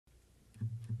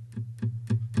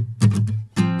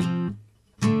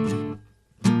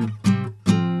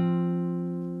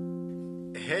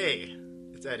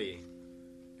It's Eddie.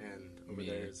 And over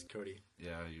there is Cody.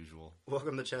 Yeah, usual.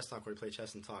 Welcome to Chess Talk, where we play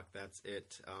chess and talk. That's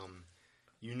it.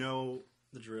 You know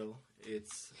the drill.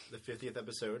 It's the 50th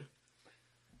episode.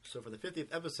 So for the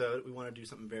 50th episode, we want to do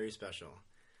something very special.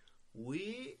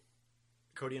 We,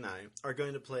 Cody and I, are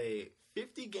going to play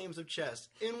 50 games of chess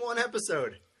in one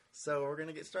episode. So we're going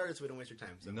to get started so we don't waste your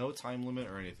time. So. No time limit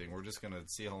or anything. We're just going to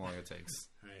see how long it takes.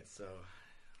 All right, so...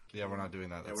 Yeah, we're not doing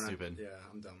that. That's stupid.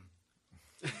 I'm dumb.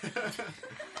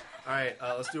 All right,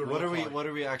 let's do a roll call. What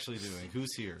are we actually doing?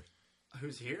 Who's here?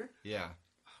 Who's here? Yeah.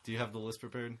 Do you have the list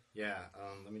prepared? Yeah.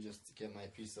 Let me just get my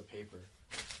piece of paper.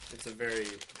 It's a very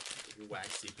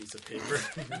waxy piece of paper.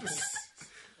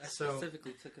 I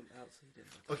specifically took him out so he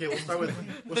didn't. Okay,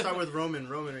 we'll start with Roman.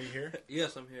 Roman, are you here?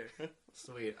 Yes, I'm here.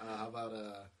 Sweet. How about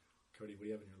Cody? What do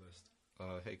you have on your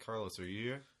list? Hey, Carlos, are you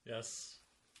here? Yes.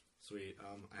 Sweet.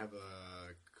 I have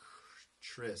a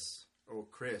Chris.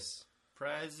 Chris.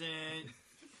 Present.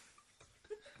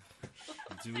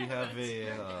 Do we have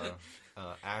a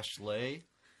Ashley?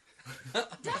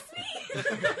 That's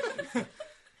me!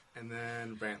 And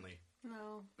then Brantley.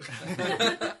 No.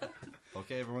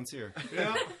 Okay, everyone's here.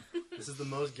 Yeah. This is the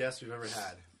most guests we've ever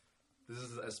had. This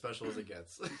is as special as it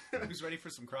gets. Who's ready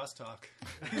for some crosstalk?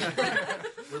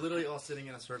 We're literally all sitting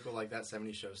in a circle like that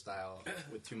 70s show style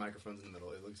with two microphones in the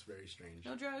middle. It looks very strange.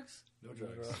 No drugs. No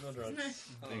drugs. No drugs.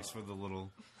 Thanks for the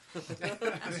little... Was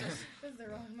the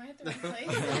wrong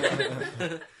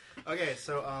place? Okay,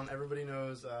 so everybody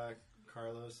knows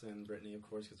Carlos and Brittany, of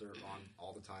course, because they're on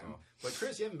all the time. Oh. But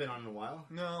Chris, you haven't been on in a while.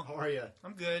 No. How are you?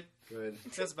 I'm good. Good.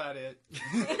 That's about it.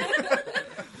 Very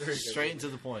good. Straight into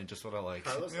the point, just what I like.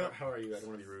 Carlos, Yep. how are you? I don't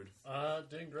want to be rude.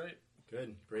 Doing great.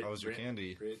 Good. Great. How was your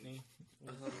candy? Brittany?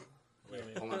 Wait,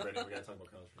 Wait. hold on, Brittany. We got to talk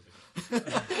about Carlos for a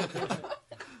second.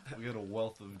 We got a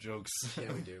wealth of jokes.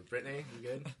 Yeah, we do. Brittany, you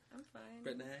good? I'm fine.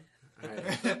 Brittany. All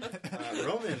right.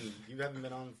 Roman, you haven't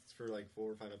been on for like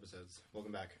 4 or 5 episodes.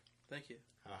 Welcome back. Thank you.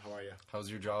 How are you? How's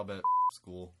your job at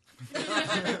school?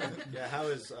 Yeah, how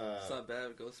is... It's not bad.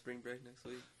 We go spring break next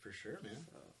week. For sure, man.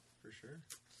 For sure.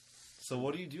 So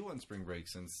what do you do on spring break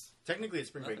since... Technically, it's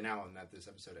spring break now, and that this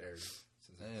episode airs.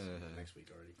 Since it's next week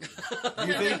already.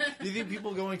 Do you think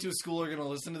people going to a school are going to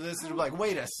listen to this and they're like,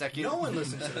 wait a second? No one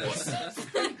listens to this.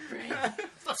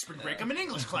 It's not spring break. I'm in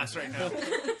English class right now.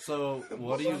 So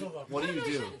what do you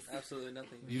do? Absolutely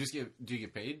nothing. Do you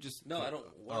get paid? Just No, I don't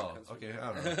work. Oh, on spring okay. break.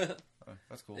 I don't know.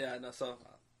 That's cool. Yeah, no, so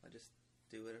I just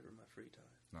do whatever in my free time.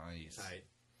 Nice.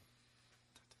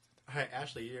 All right,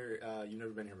 Ashley, you've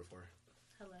never been here before.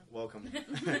 Hello. Welcome.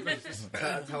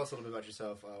 Tell us a little bit about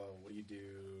yourself. What do you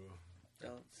do?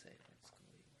 Don't say what school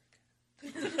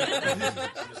you work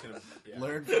at. I'm just gonna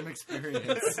Learn from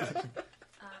experience. I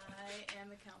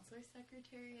am a counselor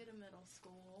secretary at a middle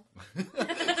school.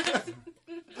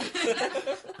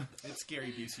 It's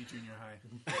Gary Busey Junior High.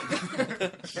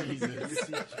 Jesus.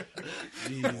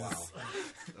 Jeez. Wow.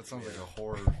 That sounds like a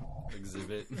horror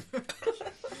exhibit.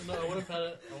 No, I would have had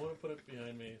it. I would have put it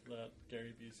behind me that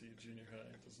Gary Busey Junior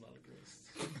High does not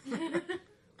exist.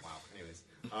 Wow. Anyways,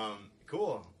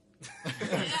 cool.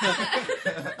 Yeah.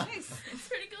 Nice. It's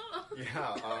pretty cool.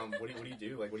 Yeah. What do you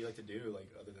do? Like, what do you like to do? Like,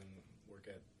 other than work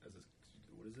at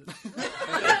what is it?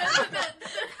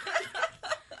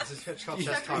 This is Chess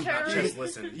Talk, not Chess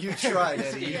Listen. You tried,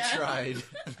 Eddie. You Yeah. tried.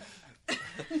 I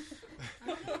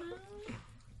don't know.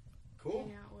 Cool.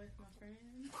 Hang out with my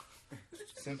friends.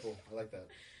 Simple. I like that.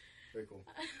 Very cool.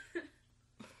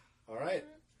 All right.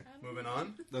 Moving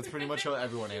on. That's pretty much how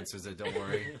everyone answers it. Don't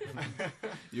worry.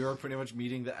 You're pretty much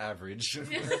meeting the average.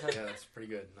 Yeah, that's pretty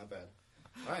good. Not bad.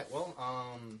 All right. Well,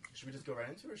 should we just go right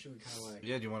into it, or should we kind of like?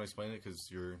 Yeah. Do you want to explain it?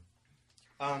 Because you're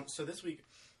So this week,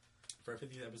 for our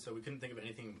 50th episode, we couldn't think of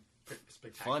anything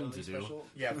spectacularly Fun to do. special.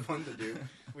 Yeah, fun to do.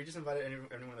 We just invited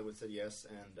anyone that would say yes,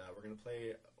 and we're gonna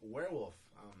play Werewolf,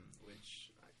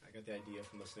 which I got the idea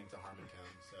from listening to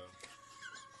Harmontown. So,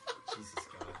 Jesus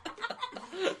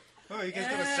God. Oh, you guys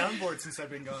got a soundboard since I've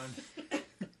been gone.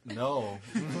 no.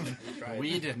 We tried.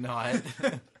 We did not.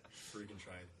 Freaking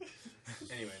tried.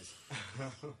 Anyways.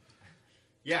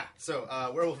 Yeah, so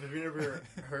Werewolf, if you've never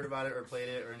heard about it or played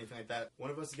it or anything like that,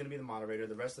 one of us is going to be the moderator.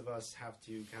 The rest of us have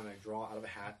to kind of draw out of a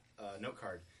hat a note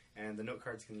card. And the note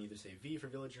cards can either say V for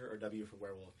Villager or W for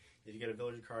Werewolf. If you get a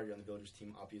Villager card, you're on the Villager's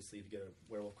team, obviously. If you get a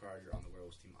Werewolf card, you're on the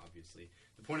Werewolf's team, obviously.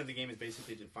 The point of the game is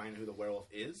basically to find who the Werewolf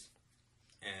is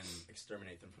and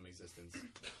exterminate them from existence.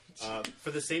 For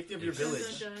the safety of your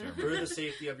village. For the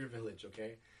safety of your village,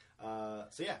 okay?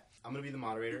 So yeah, I'm going to be the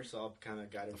moderator, so I'll kind of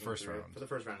guide everything first through it. round. For the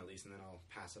first round at least, and then I'll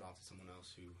pass it off to someone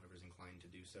else, whoever's inclined to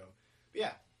do so. But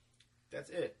yeah, that's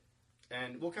it.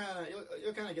 And we'll kind of,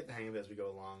 you'll kind of get the hang of it as we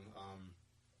go along.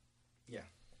 Yeah.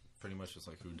 pretty much just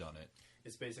like who done it.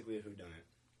 It's basically a whodunit.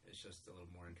 It's just a little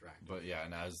more interactive. But yeah,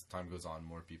 and as time goes on,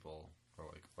 more people are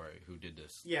like, all right, who did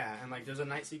this? Yeah, and like there's a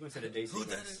night sequence and a day Who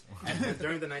did sequence. And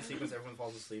during the night sequence, everyone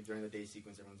falls asleep. During the day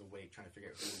sequence, everyone's awake trying to figure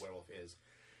out who the werewolf is.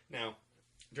 Now,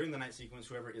 during the night sequence,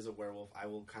 whoever is a werewolf, I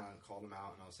will kind of call them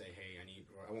out and I'll say, hey,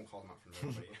 or I won't call them out for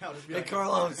everybody. I'll just be like,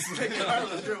 Carlos. Hey,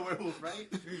 Carlos, you're a werewolf, right?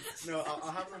 No,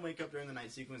 I'll have them wake up during the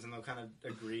night sequence and they'll kind of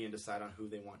agree and decide on who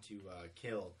they want to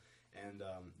kill. And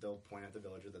they'll point at the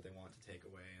villager that they want to take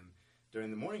away. And during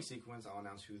the morning sequence, I'll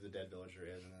announce who the dead villager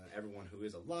is. And then everyone who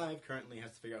is alive currently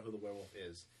has to figure out who the werewolf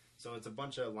is. So it's a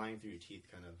bunch of lying through your teeth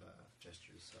kind of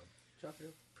gestures. So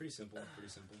pretty simple, pretty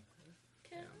simple.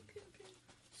 Okay, Yeah. okay.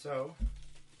 So,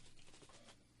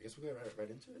 I guess we'll get right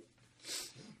into it.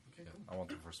 Yeah, okay, cool. I want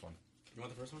the first one. You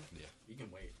want the first one? Yeah. You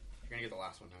can wait. You're gonna get the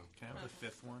last one now. Can I have the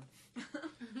fifth one?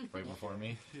 Right before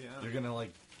me. Yeah. You're gonna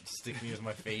like stick me with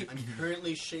my fate. I'm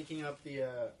currently shaking up the.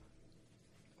 Oh,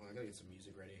 I gotta get some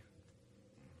music ready.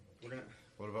 We're gonna.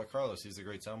 What about Carlos? He's a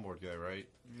great soundboard guy, right?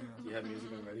 Yeah. Do you have music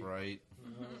ready? Right.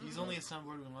 He's only a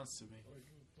soundboard when he wants to be.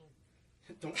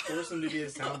 Don't force him to be a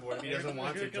soundboard if he doesn't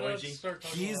want to, Georgie.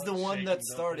 He's the one that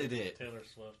started it. Taylor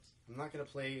Swift. I'm not gonna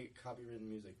play copywritten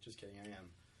music. Just kidding, I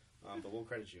am. But we'll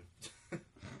credit you.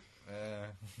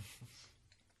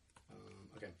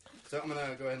 Okay, so I'm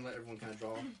gonna go ahead and let everyone kind of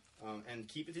draw, and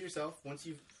keep it to yourself. Once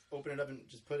you open it up and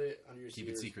just put it under your Keep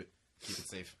it sears. secret. Keep it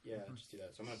safe. Yeah, just do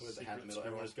that. So I'm gonna put the hat in the middle. Secret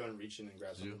Everyone just go and reach in and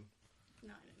grab Zoo. something.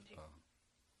 No, I didn't take Oh.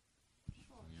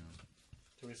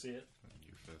 Can we see it?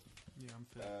 You're fifth. Yeah, I'm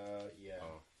fifth. Yeah.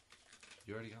 Oh.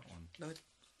 You already got one.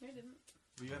 I didn't.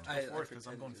 Well, you have I to go fourth because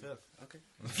I'm going pretended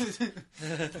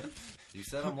fifth. Okay. You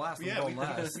said I'm last. I'm Yeah, going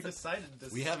last. we decided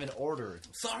this. We have an order.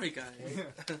 Sorry, guys.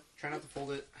 Try not to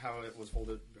fold it how it was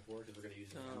folded before, because we're gonna use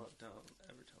it. again. No, don't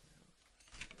ever tell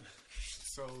me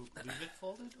So leave it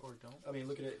folded or don't? I mean,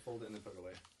 look at it, fold it, and then put it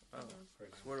away. how. Oh, Right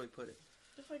so where do we put it?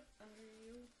 Just like under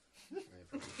you. Right,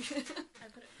 perfect. I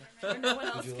put it right now. No one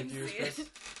else you can look yours, see it. Chris?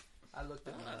 I looked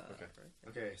at mine. Okay.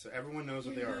 Okay, so everyone knows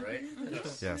what they are, right?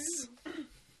 Yes. Yes.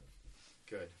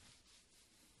 Good.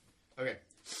 Okay,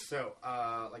 so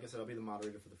like I said, I'll be the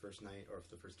moderator for the first night or for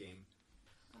the first game.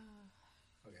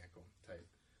 Okay, cool, tight.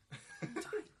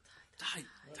 Die.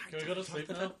 Can we go to sleep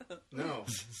now? No.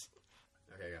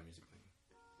 Okay, I got music playing.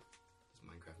 It's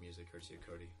Minecraft music, courtesy of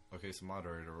Cody. Okay, so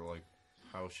moderator, we're like,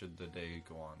 how should the day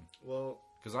go on? Well,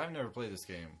 Because I've never played this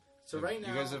game. so right now,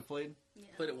 You guys have played? Yeah.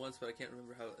 Played it once, but I can't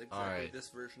remember how exactly Alright. this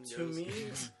version goes. to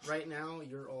me, right now,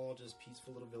 you're all just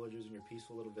peaceful little villagers in your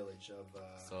peaceful little village of.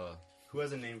 So, Who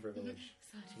has a name for a village?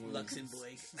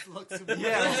 Luxembourg.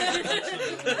 yeah.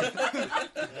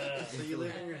 Yeah. So you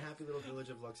live in your happy little village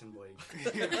of Luxembourg,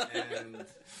 and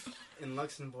in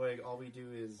Luxembourg, all we do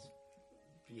is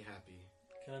be happy.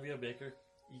 Can I be a baker?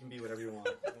 You can be whatever you want.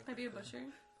 Can I be a butcher?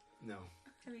 No,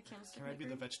 Can I be a candlestick Can I be the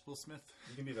maker? vegetable smith?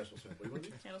 you can be vegetable smith. What do you want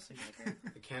to be? Candlestick maker.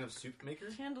 A can of soup maker?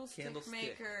 Candlestick, Candlestick.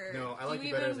 maker. No, I like Do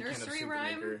you you better as even a can of nursery soup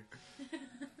rhyme? maker.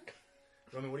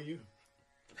 Roman, what are you?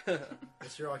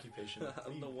 What's your occupation? What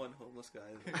do I'm the you- one homeless guy.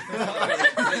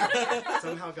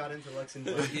 Somehow got into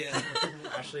Luxembourg. Yeah.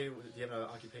 Ashley, do you have an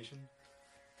occupation?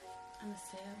 I'm a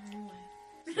stay-at-home wife.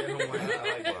 Stay-at-home wife.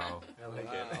 I like it. Wow. I like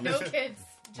Wow. it. No kids,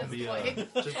 just be, play.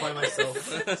 Just by myself.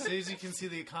 So as you can see,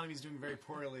 the economy's doing very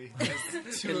poorly. As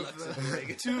In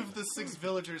Luxembourg. two of the 6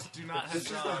 villagers do not have This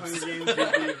was the Hunger jobs. Games. We'd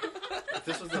be, if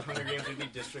this was the Hunger Games, we'd be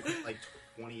district like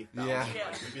 20,000. Yeah.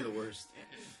 Like, we'd be the worst.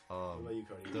 What about you,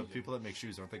 Cody? The people that make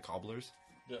shoes, aren't they cobblers?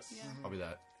 Yes. Yeah. I'll be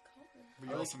that.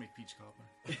 We also make peach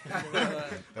cobbler.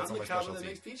 That's I'm not the my cobbler that specialty.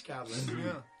 makes peach cobbler.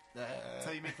 Yeah. That's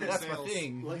how you make those That's my sales.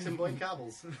 thing. Luxembourg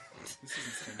cobbles. This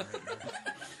isn't staying right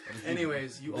now.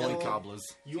 Anyways, you Only all cobblers.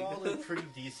 you all live pretty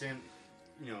decent,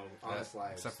 honest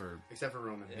lives. Except for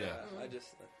Roman. Yeah. I just.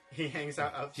 He hangs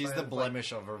out outside. he's the of,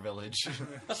 blemish of our village.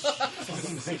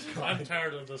 Oh my I'm god.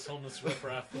 tired of this homeless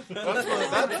riffraff.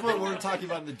 that's what we're talking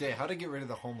about in the day. How to get rid of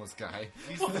the homeless guy.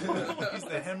 He's the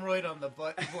hemorrhoid on the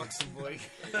butt of Luxembourg.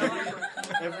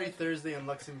 Every Thursday in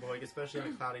Luxembourg, especially on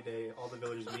a cloudy day, all the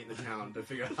villagers meet in the town to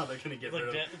figure out how they're going to get rid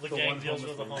of The the gang one deals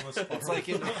homeless with the one. homeless It's like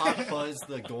in Hot Fuzz,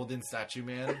 the golden statue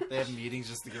man. They have meetings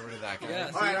just to get rid of that guy.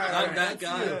 Yeah, see, Alright, I'm that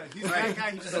guy. Yeah, he's that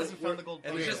guy. He just hasn't found the gold.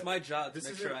 And it's Okay. just my job to This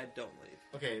make is sure it. I don't leave.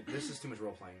 Okay, this is too much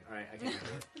role playing. All right, I can't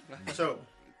handle it. So,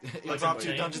 Impromptu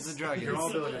Luxembourg. Dungeons and Dragons. You're all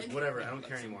villagers. Whatever. I don't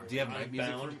care anymore. Do you have night I'm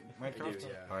music bound. for I Minecraft? do,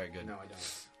 yeah. All right, good. No, I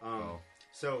don't. Oh.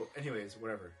 So, anyways,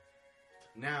 whatever.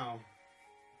 Now,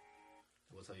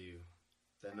 I will tell you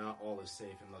that not all is safe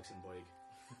in Luxembourg.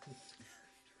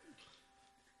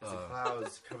 As the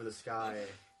clouds cover the sky,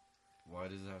 Why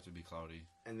does it have to be cloudy?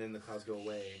 and then the clouds go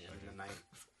away, and then the night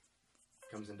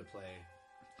comes into play.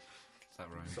 That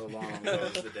rhymes. So long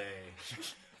goes the day.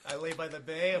 I lay by the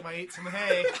bay. I might eat some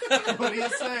hay. What do you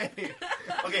say?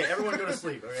 Okay, everyone go to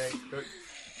sleep. Okay.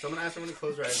 Someone ask everyone to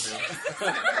close their eyes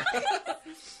now.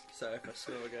 Sorry if I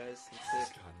snore, guys. I'm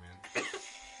sick. God, man.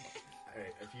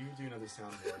 Alright, if you do another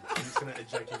soundboard, I'm just gonna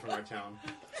eject you from our town.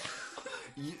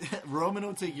 Roman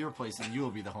will take your place, and you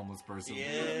will be the homeless person.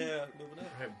 Yeah, moving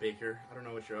up. Alright, Baker, I don't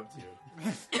know what you're up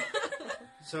to.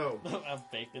 So, I'm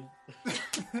bacon.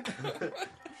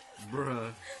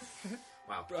 Bruh.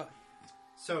 wow. Bruh.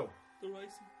 So, The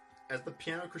rice. as the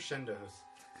piano crescendos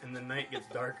and the night gets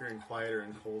darker and quieter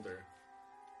and colder,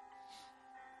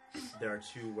 there are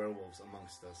two werewolves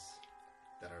amongst us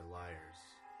that are liars.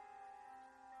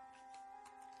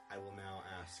 I will now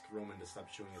ask Roman to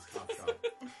stop chewing his cough drop,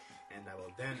 and I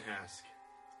will then ask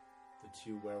the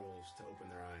two werewolves to open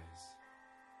their eyes.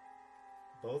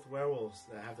 Both werewolves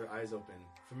that have their eyes open,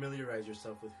 familiarize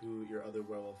yourself with who your other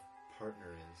werewolf partner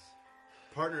is.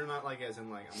 Partner, not like as in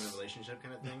like I'm in a relationship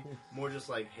kind of thing. More just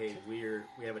like, hey, we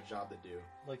have a job to do,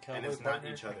 Like and cowboy it's not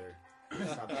partner. each other.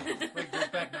 Stop that. Like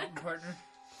Brokeback Mountain partner.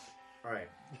 All right,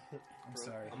 I'm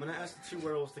sorry. I'm gonna ask the two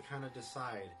werewolves to kind of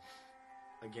decide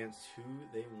against who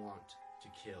they want to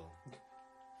kill.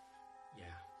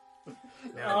 Yeah.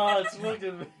 Now, Oh, it's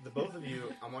looking. the both of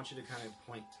you, I want you to kind of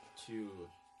point to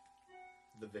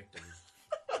the victim.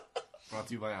 Brought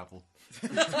to you by Apple.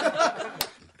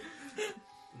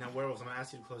 Now, werewolves, I'm gonna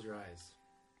ask you to close your eyes.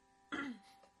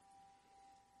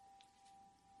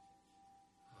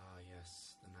 Ah,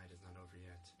 yes, the night is not over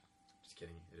yet. Just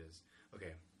kidding, it is.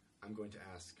 Okay, I'm going to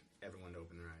ask everyone to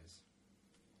open their eyes.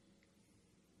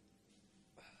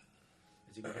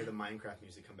 As you can hear the Minecraft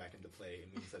music come back into play,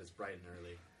 it means that it's bright and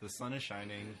early. The sun is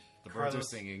shining. The birds are Carlos.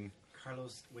 singing.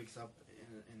 Carlos wakes up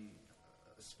in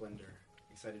splendor,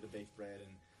 excited to bake bread,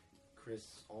 and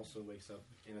Chris also wakes up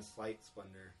in a slight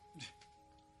splendor,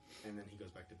 and then he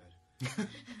goes back to bed.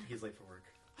 He's late for work.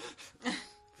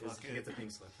 He gets a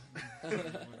pink slip.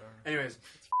 Anyways,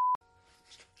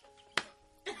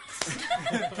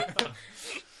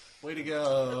 Way to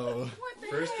go.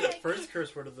 What the heck? first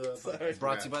curse word of the podcast.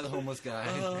 Brought to you by the homeless guy.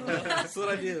 That's what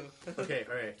I do. Okay,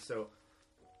 alright, so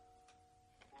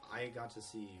I got to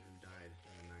see who died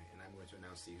in the night, and I'm going to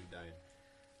announce to you who died.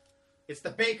 It's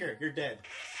the baker! You're dead.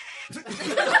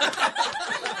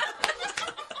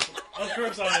 Of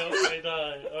course I know. I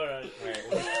die. Alright. Alright,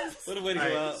 well, What a way to go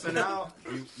alright, out. so now,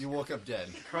 You woke up dead.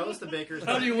 Carlos the baker's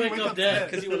How do you wake up dead?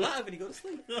 Because you were alive and you go to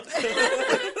sleep.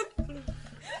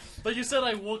 But you said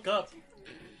I woke up.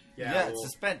 Yeah, well,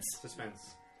 suspense. suspense.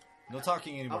 No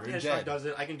talking anymore. I'll You're finish how it dead. does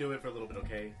it. I can do it for a little bit,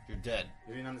 okay? You're dead.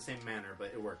 Maybe not in the same manner, but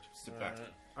it worked. Sit back.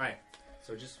 Alright,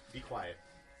 so just be quiet.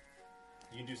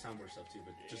 You can do soundboard stuff too,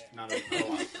 but just not a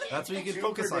lot. That's what you can Two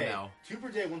focus per on day. now. 2 per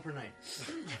day, 1 per night.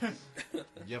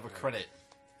 You have a credit.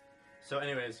 So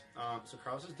anyways, so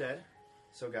Carlos is dead.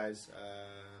 So guys,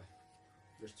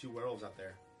 there's 2 werewolves out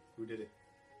there. Who did it?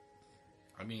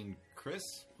 I mean, Chris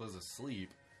was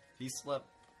asleep. He slept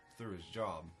through his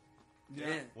job. Yeah.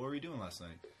 What were you doing last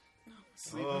night?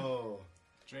 Sleeping. Oh.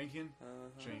 Drinking. Uh-huh.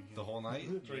 Drinking. The whole night?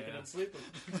 Drinking Yeah. and sleeping.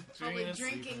 Probably and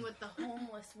drinking sleeping. with the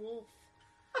homeless wolf.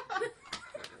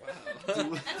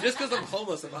 Wow. Just because I'm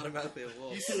homeless, I'm automatically a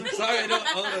wolf. Sorry, I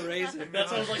don't own a razor. That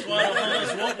sounds like what a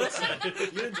homeless wolf would say.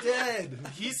 You're dead!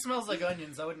 He smells like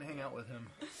onions. I wouldn't hang out with him.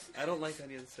 I don't like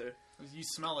onions, sir. You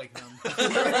smell like them.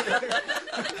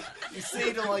 You say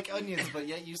you don't like onions, but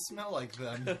yet you smell like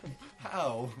them.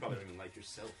 How? Probably don't even like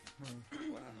yourself.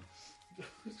 Wow. I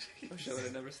wish I would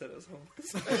have never said I was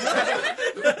homeless.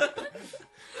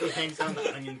 He hangs out in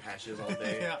the onion patches all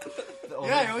day. Yeah. The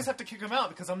Yeah, I always have to kick him out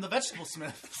because I'm the vegetable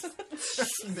smith.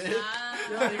 Smith.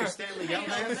 Yeah, you're Stanley I know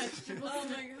Yelnats. vegetables. Oh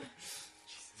my god.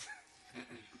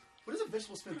 What does a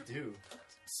vegetable smith do?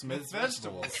 Smith's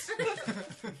Vegetables.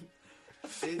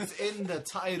 It's in the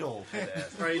title.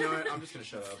 Alright, you know what? I'm just gonna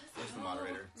shut up. I'm just the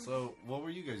moderator. So, what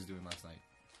were you guys doing last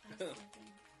night?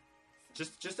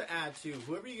 Just to add to,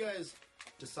 whoever you guys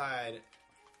decide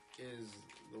is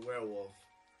the werewolf,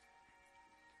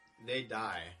 they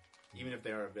die, even if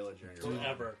they are a villager in your world.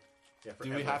 Forever. Yeah, Do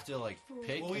we forever. have to, like,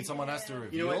 pick Well, and someone has to You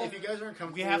reveal? know what? If you guys aren't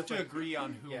comfortable, We have with, to like, agree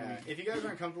on who Yeah, we... if you guys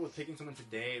aren't comfortable with picking someone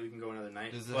today, we can go another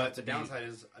night. Does it But have the to be- downside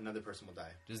is another person will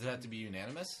die. Does it have to be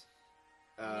unanimous?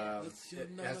 Let's It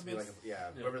has to be like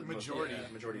whoever the Majority.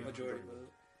 majority Majority vote.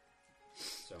 vote.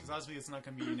 So Because obviously it's not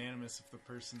going to be unanimous if the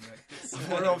person that gets...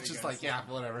 We're all just like, yeah,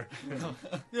 whatever.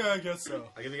 Yeah, I guess so.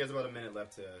 I'll give you guys about a minute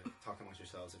left to talk amongst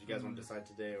yourselves. If you guys want to decide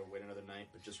today or wait another night,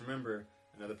 but just remember,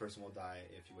 another person will die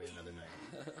if you wait another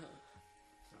night.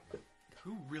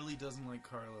 Who really doesn't like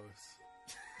Carlos?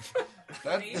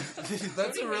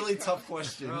 That's a really tough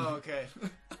question. Oh, okay.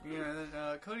 Yeah, and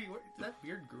then, Cody, that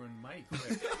beard grew in mighty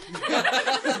quick.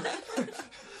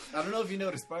 I don't know if you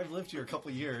noticed, but I've lived here a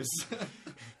couple years.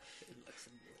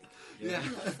 Yeah.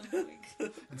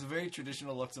 It's a very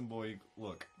traditional Luxembourg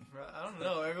look. I don't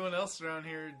know. Everyone else around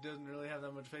here doesn't really have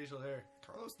that much facial hair.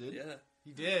 Carlos did. Yeah.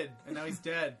 He did, and now he's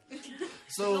dead. There can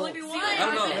So only be one. I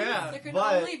don't know. Yeah, There can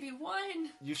but- only be one.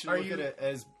 you should Are look you- at it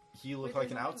as he looked like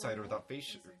an Wait, outsider without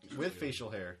with facial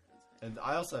hair. And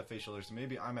I also have facial hair, so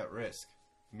maybe I'm at risk.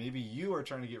 Maybe you are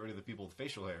trying to get rid of the people with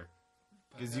facial hair.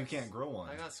 Because you can't grow one.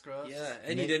 I got scrubs. Yeah,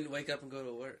 and you didn't wake up and go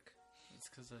to work. It's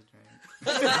because I drank.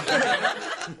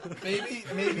 Maybe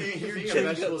you're Being a drinking.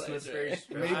 vegetable Smith's very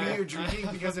Maybe you're drinking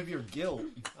because of your guilt.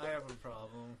 I have a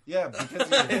problem, Yeah,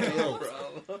 because of your guilt.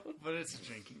 but it's a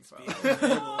drinking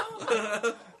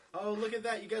problem. Oh, look at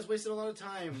that. You guys wasted a lot of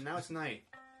time. Now it's night.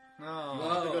 No. You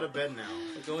have to go to bed now.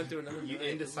 We're going through another You night.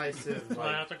 indecisive. Do I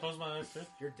Like, have to close my eyes too?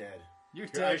 you're dead. You're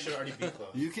Your eyes dead. should already be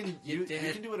closed. You can you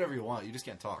dead. can do whatever you want. You just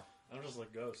can't talk. I'm just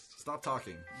like ghost. Stop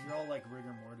talking. You're all like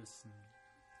rigor mortis.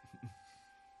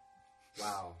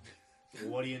 Wow.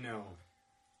 What do you know?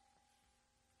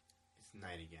 It's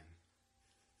night again.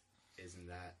 Isn't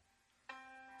that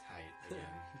tight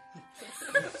again?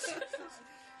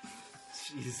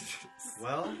 Jesus.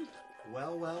 Well.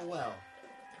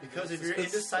 Because of your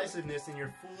indecisiveness and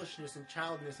your foolishness and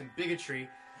childness and bigotry,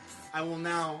 I will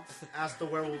now ask the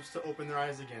werewolves to open their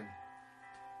eyes again.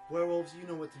 Werewolves, you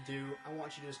know what to do. I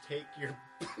want you to just take your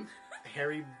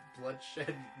hairy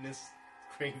bloodshedness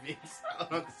cravings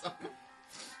out on someone.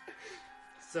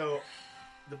 So,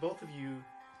 the both of you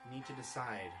need to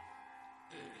decide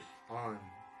on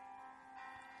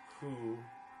who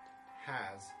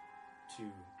has to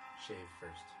shave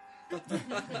first.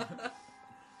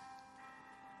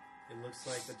 It looks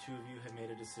like the two of you have made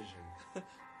a decision.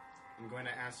 I'm going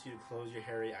to ask you to close your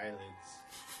hairy eyelids.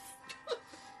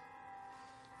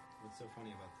 What's so funny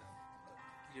about that?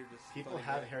 You're just People funny,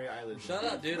 have man. hairy eyelids. Shut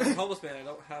up, dude. I'm a homeless man. I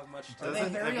don't have much time.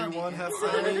 Doesn't very on everyone the have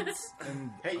inside. eyelids? And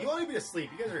Hey, you want to be asleep.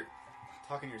 You guys are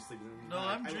talking in your sleep. No,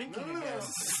 I'm drinking No. again.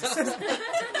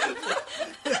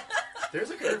 There's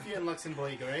a curfew in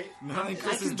Luxembourg, right? not in I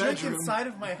Chris's can drink bedroom. inside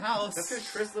of my house. That's because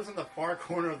Chris lives in the far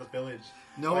corner of the village.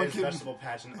 No by one his can. vegetable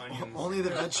patch and onions. Only the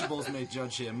vegetables may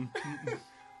judge him.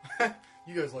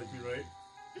 You guys like me, right?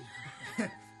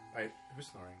 Alright, who's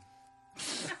snoring?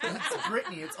 It's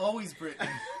Brittany. It's always Brittany.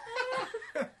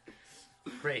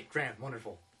 Great, grand,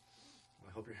 wonderful. Well,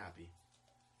 I hope you're happy.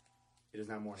 It is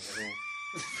now morning. Everyone.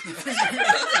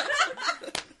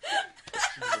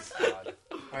 Jesus God.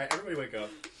 Alright, everybody wake up.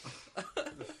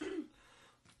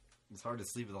 It's hard to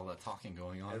sleep with all that talking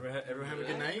going on. Everyone have a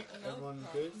good night? Everyone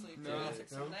good? No.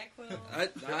 No? I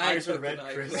eyes are took red, the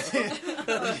night. Chris.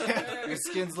 Your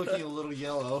skin's looking a little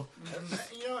yellow.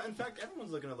 You know, in fact,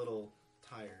 everyone's looking a little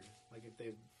tired. Like if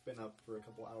they've been up for a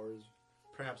couple hours,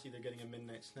 perhaps either getting a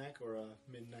midnight snack or a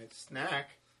midnight snack.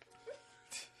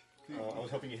 I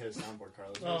was hoping you hit a soundboard,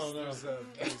 Carlos. Oh, no. There's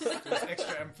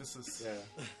extra emphasis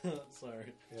Yeah,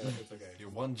 Sorry. yeah, it's okay. Your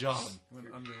one job. when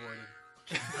underwater.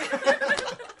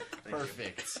 Thank you.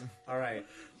 Perfect. All right.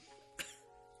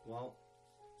 Well,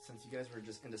 since you guys were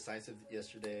just indecisive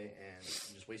yesterday and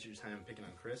you just wasted your time picking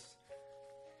on Chris,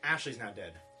 Ashley's now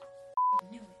dead.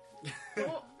 Knew it.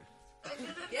 Oh.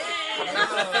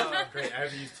 Great. I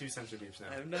have to use 2 censor beeps now.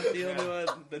 I'm not the only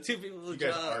one. The two people You with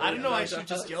guys jobs. are- I don't know. I should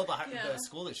just yell the Yeah.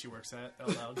 school that she works at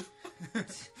out loud.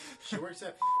 She works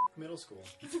at middle school.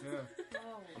 Yeah.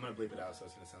 Oh. I'm gonna bleep it out, so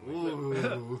it's gonna sound like.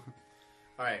 Ooh.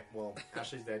 All right. Well,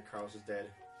 Ashley's dead. Carlos is dead.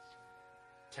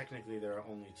 Technically, there are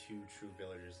only 2 true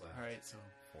villagers left. All right. So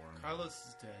Carlos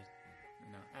is dead.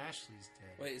 No, Ashley's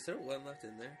dead. Wait, is there one left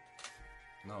in there?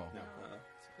 No. No.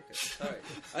 Okay, sorry.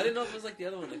 I didn't know if it was like the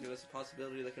other one. Like there was a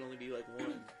possibility there can only be like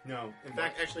one. No. In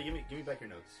fact, actually, give me back your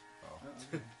notes. Oh.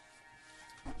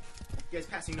 You guys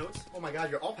passing notes? Oh my God,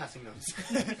 you're all passing notes.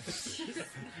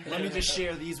 Let me just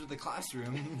share these with the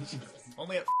classroom.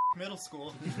 Only at middle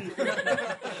school. you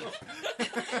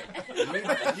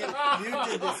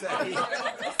did this at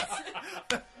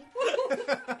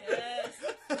Yes.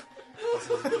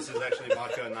 This is actually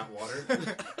vodka and not water.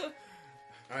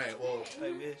 All right. Well,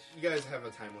 I wish. you guys have a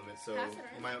time limit, so Pass it around.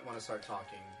 you might want to start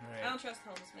talking. All I right. don't trust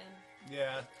homeless man.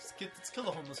 Yeah. Let's kill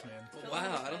the homeless man. Well,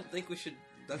 wow, I don't think we should.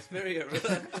 That's very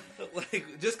like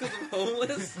just because I'm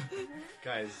homeless.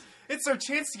 Guys, It's our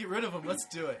chance to get rid of him. Let's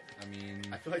do it. I mean,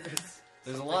 I feel like that's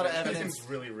there's a lot of that evidence. seems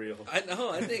really real. I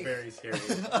know. I think Very scary.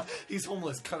 He's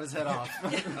homeless. Cut his head off.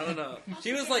 I don't know.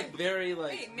 She was like very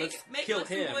like Hey, let's make kill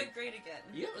Luxembourg him. great again.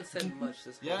 You haven't said much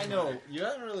this. Yeah, I whole know. time. You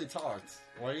haven't really talked.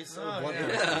 Why are you so Oh,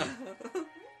 bloodthirsty? Yeah.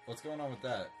 What's going on with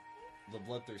that? the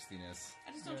bloodthirstiness.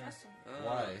 I just don't Yeah. trust him.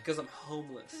 Why? Because I'm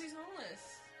homeless. Because he's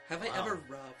homeless. Have I ever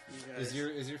robbed you guys?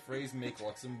 Is your phrase "make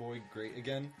Luxembourg great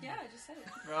again"? Yeah, I just said it.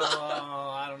 Oh,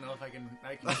 I don't know if I can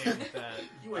stand with that.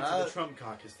 You went to the Trump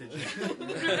caucus, did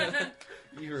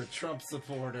you? You're a Trump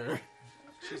supporter.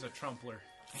 She's a Trumpler.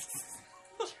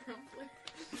 Trumpler.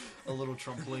 A little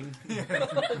Trumpling.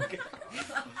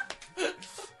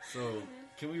 So,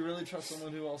 can we really trust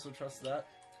someone who also trusts that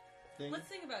thing? Let's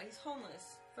think about it. He's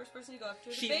homeless. First person you go up to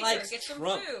is She the baker. likes Get some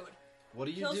Trump. food. What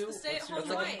do you Kills do? the stay-at-home That's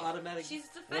like wife. an automatic. She's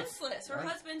defenseless. Her aren't-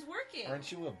 husband's working. Aren't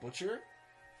you a butcher?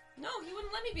 No, he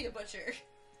wouldn't let me be a butcher.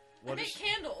 What I is- make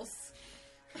candles.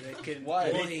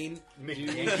 Why? Wayne. Do you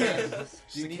need candles?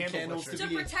 Do you need Candle candles butcher. to To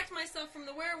be? protect myself from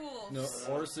the werewolves.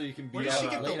 No, or so you can be Where does out she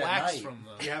get the late at wax night. from, Do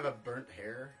though? you have a burnt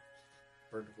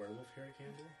werewolf hair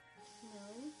candle?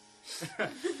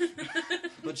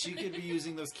 But she could be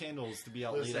using those candles to be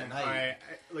out late Listen, at night. alright,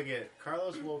 look at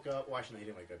Carlos woke up. Well, actually, no, he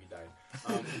didn't wake up. He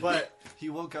died. But He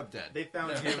woke up dead. they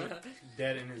found him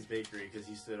dead in his bakery because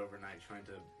he stood overnight trying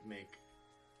to make.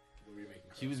 What were you making?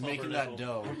 He was Pumpernickel. making that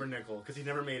dough. pumpernickel because he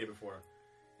never made it before.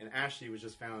 And Ashley was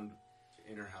just found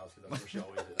in her house because that's where she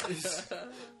always is.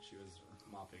 She was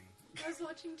mopping. I was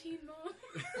watching Teen Mom.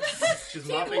 She's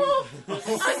Teen mopping. Wolf! I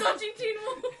was watching Teen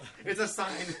Wolf. It's a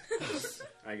sign.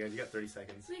 Alright, guys, you got 30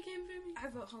 seconds. They came for me. I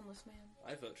vote homeless man.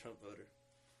 I vote Trump voter.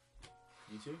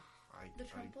 You too? The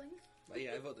Trumpling?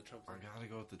 Yeah, I vote the Trump I voter. gotta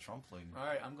go with the Trumpling. All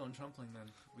right, I'm going Trumpling then.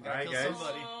 We All gotta right, kill guys.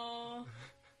 somebody. Oh.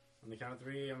 On the count of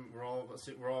three,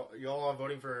 you all are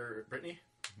voting for Brittany?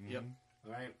 Yep.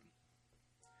 All right.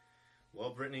 Well,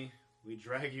 Brittany, we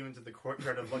drag you into the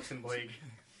courtyard of Luxembourg,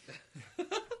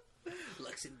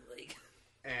 Luxembourg.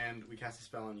 and we cast a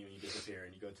spell on you, and you disappear,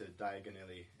 and you go to Diagon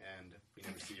Illy, and we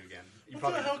never see you again. You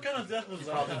What the hell kind of death is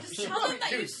that? Just tell them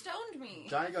that you Dude. stoned me.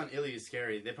 Diagon Illy is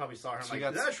scary. They probably saw her and She like,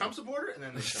 got- is that a Trump supporter? And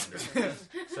then they stoned her.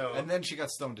 So, And then she got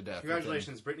stoned to death.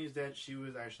 congratulations, Brittany's dead. She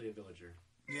was actually a villager.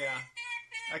 Yeah.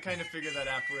 I kind of figured that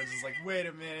afterwards. It's like, wait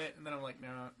a minute. And then I'm like,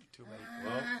 no, too late.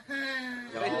 Well,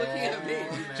 Why are you looking at me?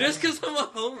 man. Just because I'm a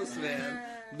homeless man.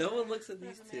 No one looks at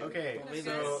these two. Okay, Only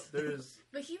so this. there's...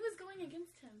 But he was going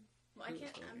against him. Well, I Who was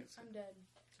can't. going I'm against him? dead.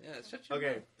 Yeah, shut your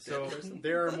Okay, mouth. so Dead person.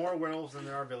 there are more werewolves than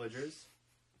there are villagers.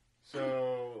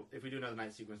 So if we do another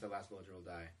night sequence, the last villager will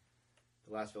die.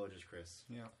 The last villager is Chris.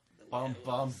 Yeah. Bum,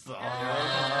 bum, bum.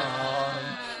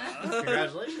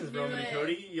 Congratulations, Do Roman and it.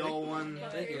 Cody. Y'all won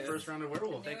Thank the you. first round of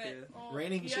werewolf. Thank Do you. it. Oh,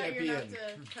 Reigning yeah, You're gonna have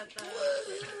champion. to cut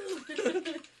that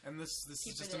out. And this is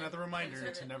Keep just it in. another reminder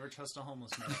Insert to it. never trust a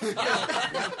homeless man.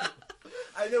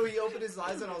 I know he opened his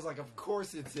eyes and I was like, of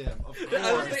course it's him. Of course.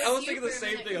 I was You thinking the for a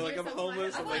same minute, thing. Like, you're I'm so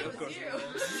homeless. quiet. I'm I like, thought of it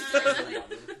course. was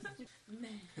you.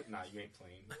 Man. Nah, you ain't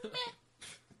playing.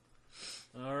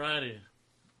 Alrighty.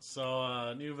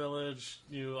 So, new village,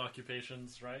 new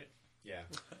occupations, right? Yeah.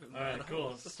 Alright,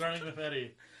 cool. Starting with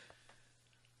Eddie.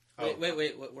 Oh,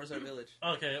 Wait. Where's our village?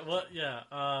 Okay,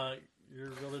 your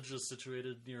village is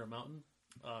situated near a mountain.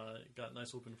 Got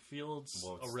nice open fields,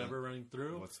 What's a the- river running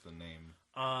through. What's the name?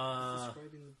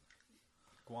 Describing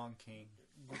Guan King.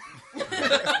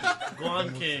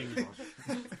 Guan King.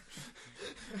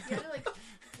 You gotta like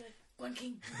one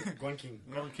king. Guan King.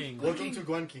 Guan King. Welcome to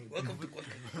Guan King. Welcome to Guan.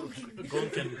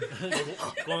 Guan King.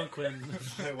 Guan Quinn.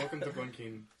 Hi, welcome to Guan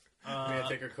King. May Uh, I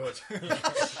take her coat?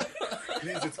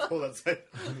 Please, it's cold outside.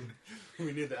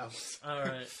 We need the Alps.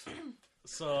 Alright.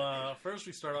 So, first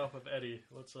we start off with Eddie.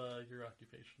 What's your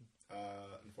occupation?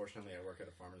 Unfortunately, I work at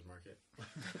a farmer's market.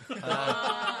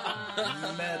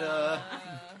 Meta.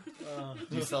 Uh,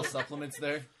 Do you sell supplements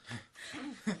there?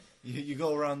 You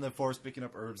go around the forest picking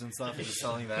up herbs and stuff and just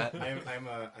selling that? I'm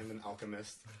an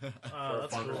alchemist.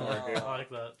 that's farmer's cool. market. I like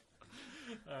that.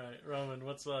 Alright, Roman,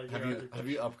 what's your occupation? Have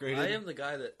you upgraded? I am the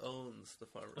guy that owns the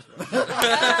farmer's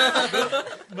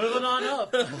market. Moving on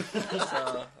up.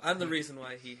 So, I'm the reason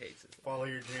why he hates it. Follow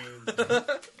your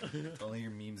dreams. Only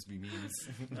your memes be memes.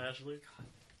 Ashley?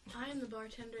 I am the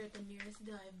bartender at the nearest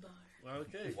dive bar.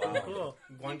 Okay, Wow. cool.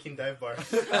 Guan King dive bar. The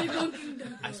Guan King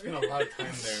dive I bar. spent a lot of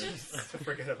time there to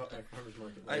forget about my farmer's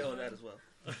market. I own that as well.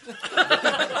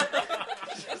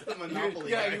 Just the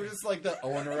monopoly. Yeah, guy. you were just like the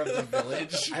owner of the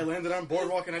village. I landed on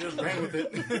boardwalk and I just ran with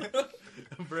it.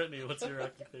 Brittany, what's your I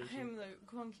occupation? am the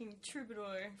Guan King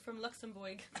troubadour from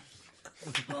Luxembourg.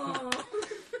 Oh.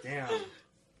 Damn.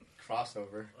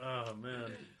 Crossover. Oh,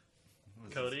 man. What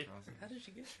is Cody? this How did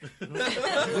you get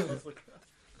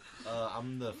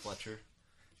I'm the Fletcher,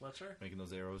 Fletcher? making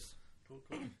those arrows. Cool,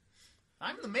 cool.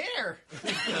 I'm the mayor.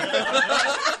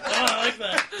 Oh, I like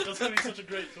that. That's going to be such a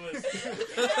great twist.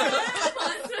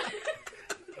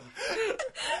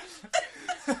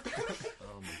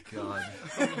 Oh my god.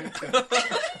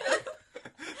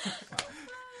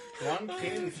 Guan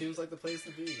King seems like the place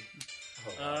to be.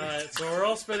 Oh, Alright, so we're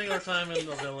all spending our time in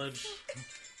the village,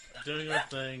 doing our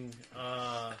thing.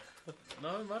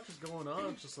 Not much is going on,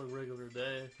 it's just a regular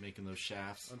day. Making those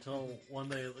shafts. Until one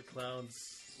day the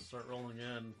clouds start rolling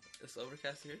in. It's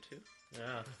overcast here too.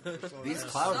 Yeah. These Yeah.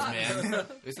 clouds, man.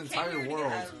 This entire hear world.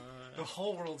 together. The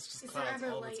whole world's just Is there clouds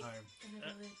ever all the light time. in the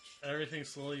village? Everything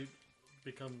slowly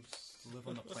becomes Live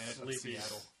on the planet of sleepy,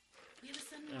 Seattle. We have a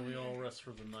sun and we all warrior. rest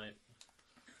for the night.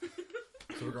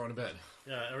 So we're going to bed.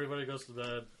 Yeah, everybody goes to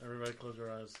bed. Everybody close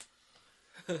your eyes.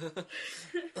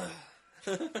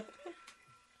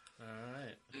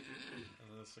 Alright.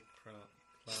 And as the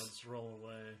clouds roll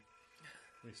away,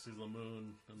 we see the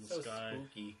moon in the so sky,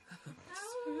 spooky.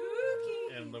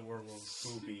 Spooky. and the werewolves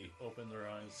Spoopy. open their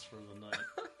eyes for the night.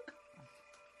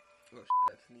 Oh,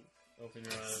 that's neat. Open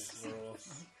your eyes,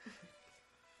 werewolves.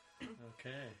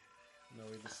 Okay. Now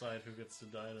we decide who gets to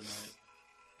die tonight.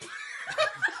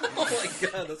 Oh my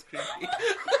god, that's creepy.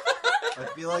 I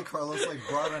feel like Carlos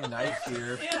brought a knife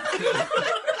here.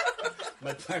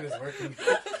 My plan is working.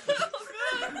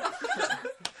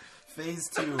 Phase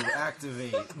 2,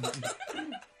 activate.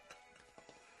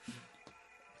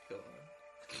 Go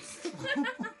on.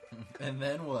 And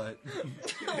then what? Ooh.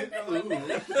 I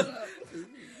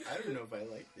don't know if I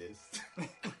like this. Or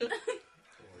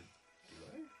do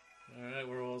I? Alright,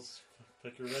 werewolves,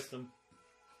 pick your victim.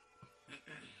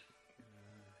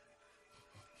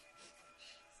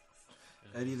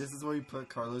 Eddie, this is where you put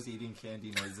Carlos eating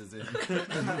candy noises in.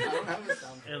 I don't have a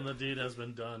sound. And the deed has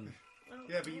been done.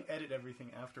 Yeah, but you edit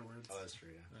everything afterwards. Oh, that's true,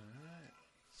 yeah. Alright.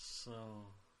 So,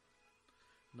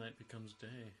 night becomes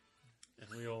day. And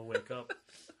we all wake up.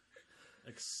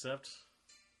 Except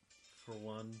for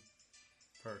one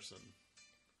person.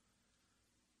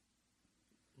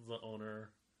 The owner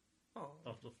Oh.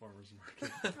 of the farmer's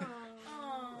market.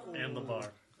 Aww. And the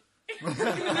bar.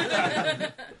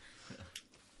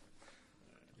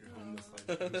 Your homeless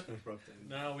life comes to an abrupt end.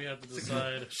 Now we have to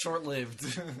decide Short-lived.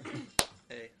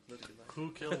 Hey, live a good life.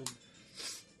 who killed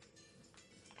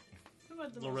Who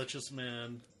had the the most- richest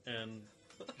man and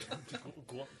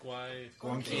Guai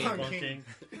Guan King. Guan Guan King. King.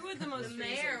 Who had the most The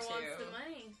mayor reason wants to? the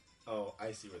money. Oh,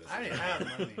 I see where this I is. didn't have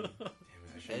money. Damn it,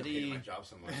 I shouldn't have Eddie- hated my job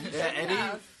so much.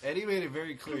 Yeah, Eddie made it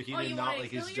very clear he Oh, did you not wanna like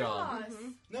kill his your job. boss?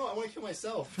 No, I want to kill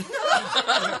myself.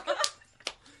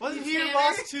 Wasn't he your Tanner?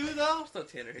 boss too, though? There's no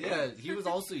Tanner here. Yeah, he was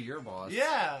also your boss.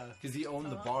 Yeah. Because he owned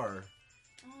the bar.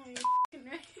 Oh, you're f***ing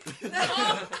right.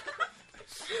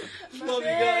 My Love you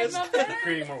bad, guys. my bad.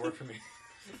 Creating more work for me.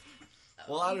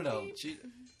 Well, I don't know. I don't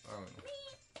know.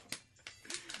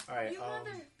 All right. You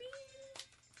mother.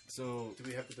 So, Do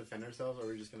we have to defend ourselves, or are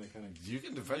we just gonna kind of? you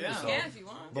can defend Yeah. yourself. Yeah, if you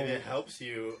want. If it helps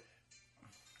you,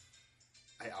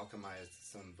 I alchemized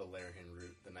some valerian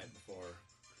root the night before,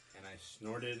 and I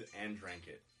snorted and drank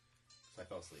it, so I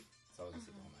fell asleep. So I was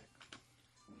asleep all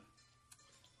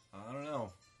night. I don't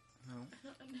know.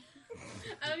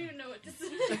 I don't even know what to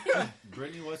say.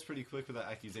 Brittany was pretty quick with that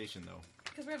accusation, though.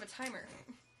 Because we have a timer.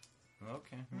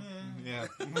 Okay. Yeah.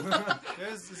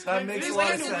 That makes it is a lot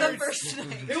kind of of sense. weird. First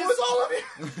night. It was all of it.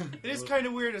 It is kind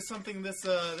of weird as something this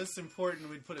important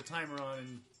we'd put a timer on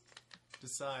and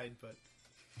decide, but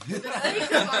For the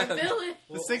sake of our village.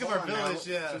 the sake of hold our on now. village,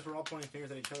 yeah. Since we're all pointing fingers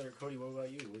at each other, Cody, what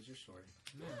about you? What's your story?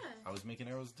 Yeah. I was making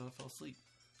arrows until I fell asleep.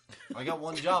 I got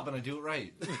one job and I do it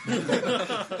right.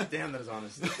 Damn, that is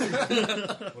honest.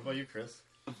 What about you, Chris?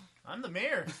 I'm the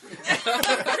mayor.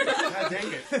 God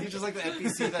dang it. He's just like the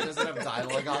NPC that doesn't have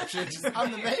dialogue options.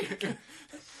 I'm the mayor.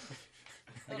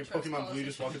 Like in Pokemon Blue, you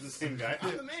just walk up to the same guy.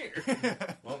 I'm the mayor.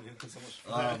 Well, man, that's so much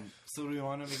fun. So do we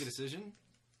want to make a decision?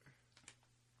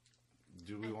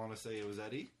 Do we want to say it was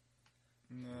Eddie?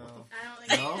 No. I don't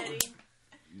think No? it's Eddie.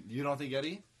 You don't think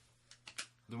Eddie?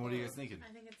 Then what are you guys thinking?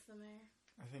 I think it's the mayor.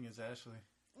 I think it's Ashley.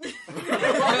 He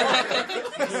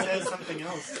says something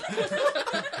else.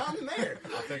 I'm the mayor.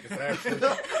 I'll think it's actually.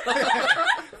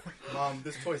 Mom,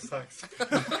 this toy sucks.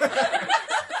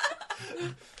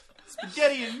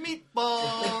 Spaghetti and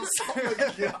meatballs.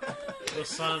 The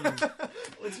sun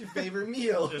What's your favorite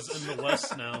meal? is in the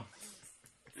west now.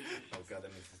 Oh god,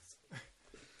 that makes sense.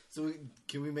 So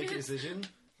can we make a decision?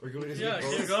 Or can we just Yeah, get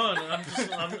votes? keep going.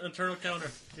 I'm internal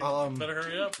counter. Better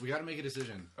hurry up. We gotta make a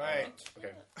decision. All right.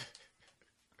 Okay.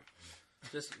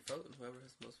 Just vote whoever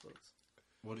has the most votes.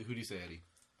 Who do you say, Eddie?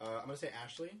 I'm gonna say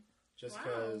Ashley, just Wow.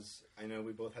 because I know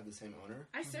we both had the same owner.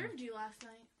 I served you last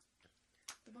night.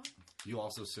 The boss. You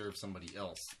also serve somebody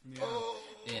else Yeah.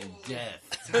 in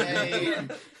death. Hey.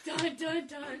 Dun dun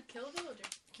dun. Kill a villager.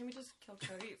 Can we just kill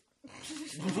Cody?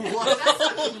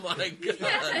 Oh my god.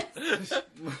 Yes. All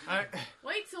right.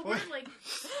 Wait, so What? we're like.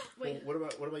 Well, Wait.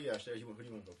 what about you, Ashley? Who do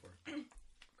you want to go for?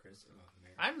 Chris. Chris. Oh,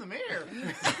 Mayor. I'm the mayor.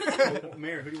 Oh,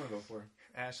 Mayor, who do you want to vote for?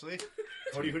 Ashley.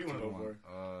 Cody, who do you want to vote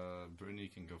for? Brittany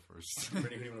can go first.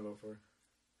 Brittany, who do you want to vote for?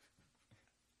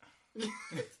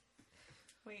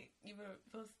 Wait, you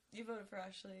voted for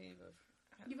Ashley.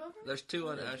 You vote for? There's two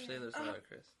on Ashley and there's one on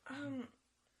Chris.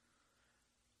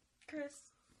 Chris.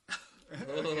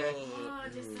 Oh,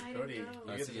 decided Cody. no.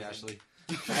 You I get see the- Ashley.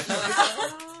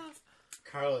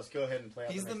 Carlos, go ahead and play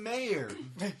out He's the the next- mayor.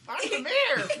 I'm the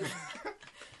mayor.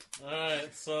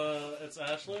 Alright, so it's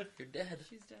Ashley. You're dead.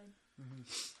 She's dead.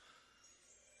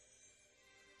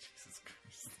 Jesus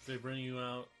Christ. They bring you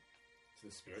out to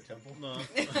the Spirit Temple. no,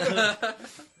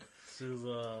 to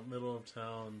the middle of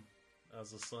town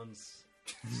as the sun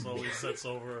slowly sets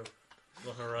over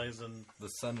the horizon. The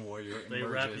Sun Warrior They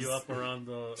emerges. wrap you up around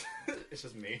It's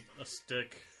just me. a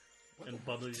stick and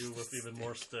bundle you with even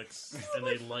more sticks, and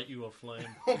they light you aflame.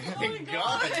 Oh my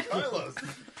God, Carlos!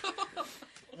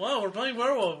 Wow, we're playing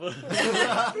werewolf.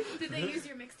 Did they use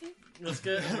your mixtape? Let's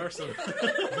get immersive.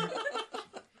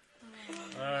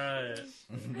 Alright.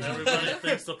 Everybody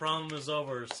thinks the problem is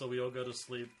over, so we all go to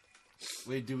sleep.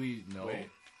 Wait, do we know? Wait.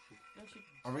 No, she.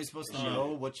 Are we supposed to Uh, know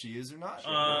what she is or not?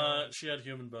 She had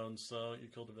human bones, so you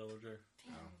killed a villager.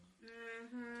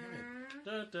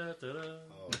 Da, da, da, da.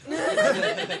 Oh.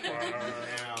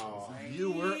 Now.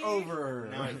 You were over.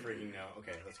 Now I freaking know.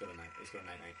 Okay, let's go to night. Let's go to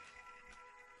night.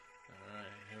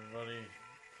 Alright, everybody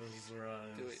closes their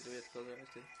eyes. Do we have to close our eyes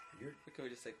too? You're, Or can we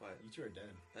just stay quiet? you two are dead.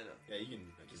 I know. Yeah, you can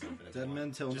just jump in if Dead you want.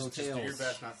 men tell no Just do your tales.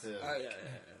 best not to. Oh, yeah.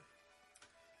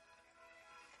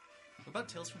 What about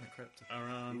Tales from the Crypt?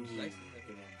 Around Nice.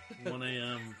 1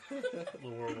 a.m., the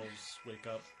werewolves wake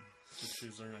up to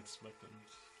choose their next victims.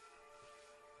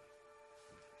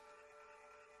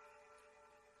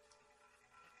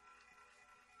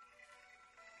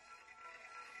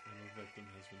 And a victim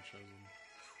has been chosen.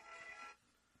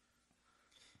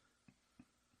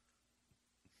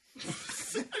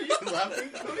 Are you laughing,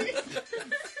 Cody?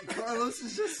 Carlos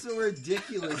is just so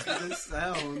ridiculous with his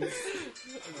sounds.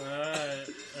 Alright,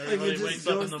 Like everybody it just wakes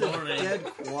up in goes the to morning. dead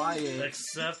quiet.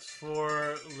 Except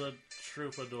for the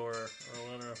troubadour, or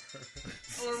whatever.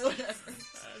 Or whatever.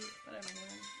 Whatever,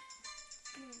 man.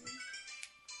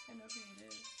 I know who it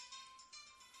is.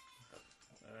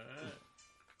 Alright.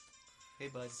 Hey,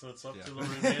 bud. So it's up Yeah. to the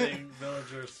remaining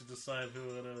villagers to decide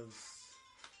who it is.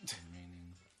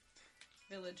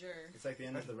 Villager. It's like the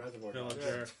end of the Reservoir Dogs.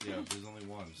 Villager. Yeah, there's only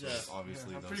one, so Yeah. it's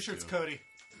obviously I'm those pretty sure it's two. Cody.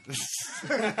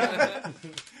 Yeah.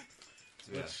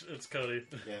 Which, it's Cody.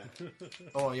 Yeah.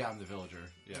 Oh yeah, I'm the villager.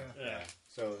 Yeah. Yeah.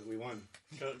 So we won.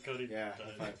 Cody Yeah. died.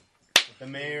 high five. The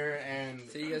mayor and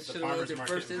So you guys the should've farmers looked at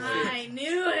market. first I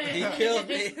knew it. He killed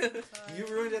me. You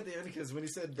ruined it at the end because when he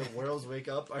said the worlds wake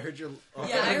up, I heard your.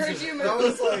 Yeah, I heard you move. I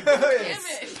was like, Damn yes.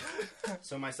 it.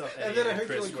 So myself, And Eddie, then I and heard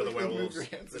you, Chris like, were the quickly move werewolves your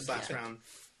hands this last again. round.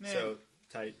 Man. So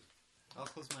tight. I'll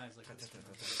close my eyes like that.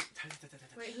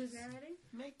 Wait, who's narrating?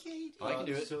 I can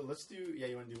do it. So let's do. Yeah,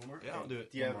 you want to do one more? Yeah, I'll do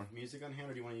it. Do you One have more. music on hand,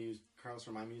 or do you want to use Carlos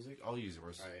for my music? I'll use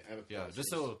yours. All right, I have a Yeah, playlist just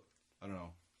for you. so I don't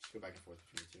know. Just go back and forth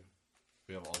between the two.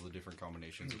 We have all the different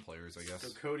combinations of players, I guess. So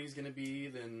Cody's gonna be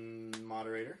the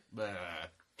moderator. Blah.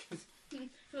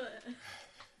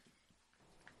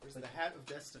 Where's the hat of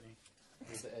destiny?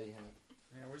 Where's the Eddie hat?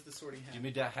 Yeah, where's the sorting hat? Give me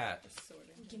that hat.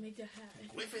 Give me the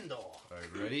hat. Gryffindor. All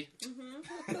right, ready? Slytherin.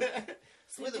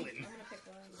 I'm gonna pick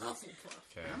one.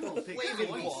 Okay. I'm gonna pick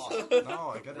Ravenclaw. No,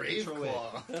 I gotta intro it.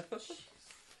 Ravenclaw.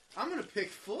 I'm gonna pick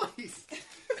Foyce.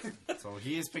 So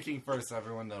he is picking first, so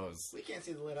everyone knows. We can't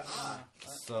see the letter I.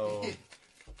 So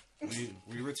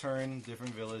we return,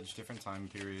 different village, different time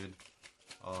period.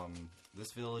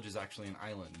 This village is actually an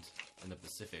island in the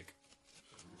Pacific.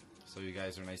 So you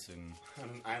guys are nice and On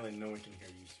an island, no one can hear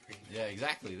you scream. yeah,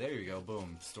 exactly. There you go.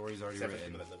 Boom. Story's already Except for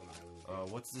written. people that live on the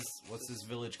island. What's this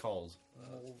village called?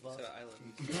 So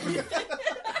island.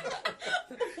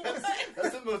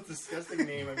 That's the most disgusting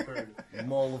name I've heard.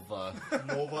 Molva.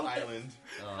 Nova Island.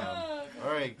 All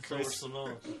right, So we're Chris.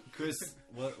 Samoa. Chris,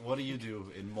 what do you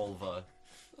do in Molva?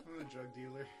 I'm a drug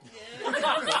dealer.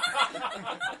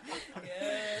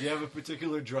 Yeah. Do you have a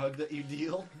particular drug that you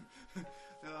deal?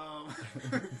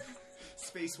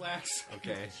 Space wax.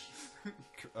 Okay.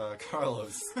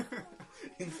 Carlos,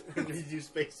 When you do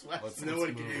space wax, Let's no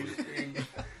one can hear you move. scream.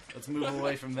 let's move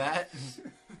away from that.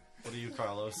 What are you,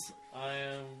 Carlos? I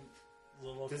am the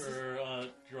local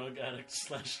drug addict /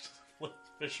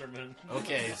 fisherman.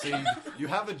 Okay, so you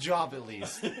have a job at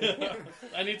least.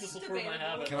 I need to support my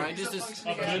habit. Can I just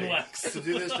of good wax. To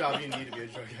do this job, you need to be a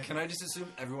drug addict. can I just assume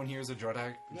everyone here is a drug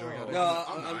addict? Drug addict? No,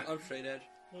 I'm not. I'm straight edge.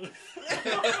 I'm a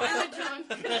drunk.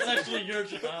 That's actually your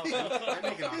job. I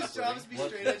make an His honest job is living.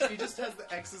 be straight edge. He just has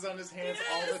the X's on his hands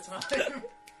all the time.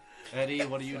 Eddie,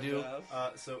 what do you Suck do?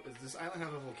 up. So does this island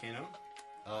have a volcano?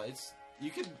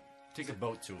 You could take a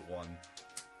boat to one.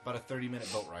 About a 30-minute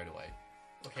boat ride away.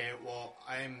 Okay, well,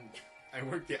 I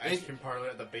work the ice cream parlor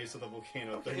at the base of the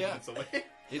volcano, 30 Yeah. minutes away.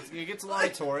 It gets a lot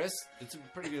of tourists. It's a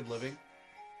pretty good living.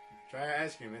 Try our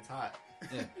ice cream, it's hot.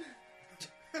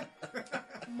 Yeah.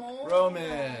 Mold.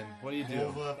 Roman, what do you do?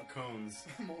 Mova cones.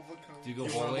 Do you go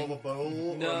You want a bowling? mova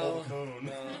bowl or a No, mova cone?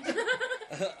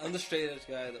 no. I'm the straight edge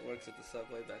guy that works at the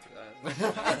subway back to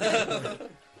the island.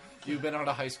 You've been out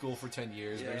of high school for 10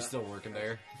 years, but Yeah. you're still working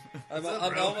there. I'm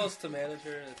almost a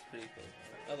manager. It's pretty cool.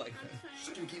 I like that.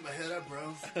 Just gonna keep my head up,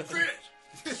 bro.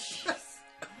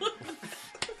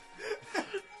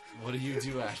 What do you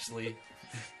do, Ashley?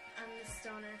 I'm the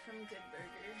stoner from Good Burger.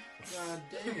 God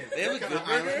dang it. They have a What kind Good of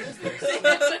island Burger? is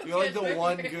this? You're like the Good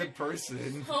one Burger. good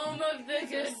person. Home of the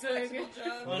Good Burger.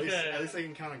 Okay. At least I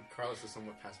can count on Carlos to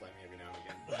somewhat pass by me every now and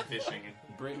again. Fishing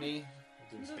and Brittany,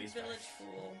 doing The space village facts.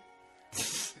 fool.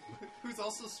 Who's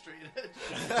also straight edge.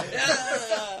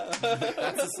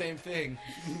 that's the same thing.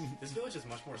 This village is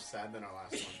much more sad than our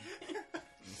last one.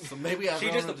 So maybe She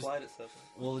everyone just will applied it something.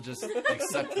 we'll just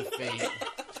accept the fate.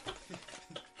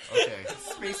 Okay.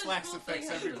 Space wax Whole affects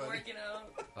thing hasn't everybody. working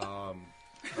out. All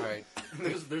right.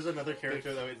 There's another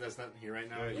character that's not here right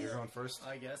now. You're going first.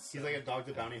 I guess. He's like a Dog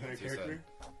the Bounty Hunter That's what you character.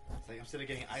 It's like, instead of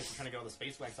getting ice, I'm trying to get all the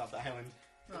space wax off the island.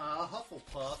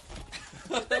 Hufflepuff.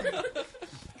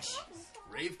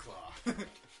 Raveclaw.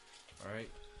 All right.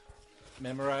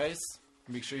 Memorize.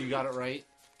 Make sure you got it right.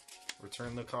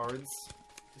 Return the cards.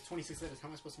 It's 26 letters. How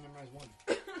am I supposed to memorize one?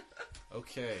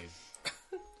 Okay.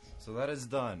 So that is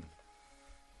done.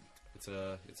 It's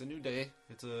a new day.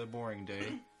 It's a boring day,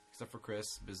 except for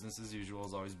Chris. Business as usual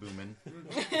is always booming.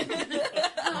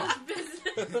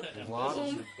 Lot-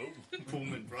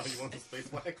 Pullman, bro. You want the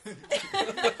space wax?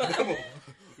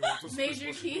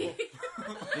 Major key.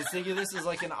 Just think of this as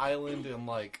like an island in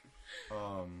like,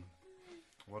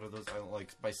 what are those islands,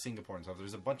 like by Singapore and stuff.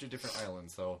 There's a bunch of different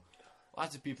islands, so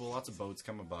lots of people, lots of boats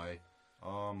coming by.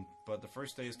 But the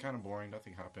first day is kind of boring.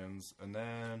 Nothing happens, and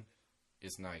then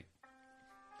it's night.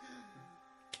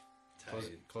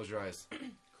 Close your eyes.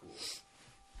 Cool.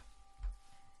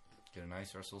 Get a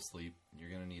nice restful sleep. You're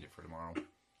gonna need it for tomorrow.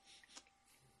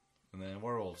 And then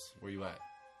werewolves, where you at?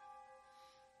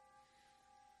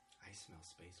 I smell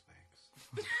space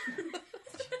wax.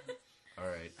 All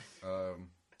right.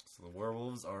 So the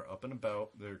werewolves are up and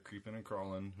about. They're creeping and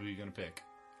crawling. Who are you gonna pick?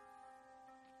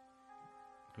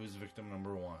 Who's victim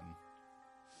number one?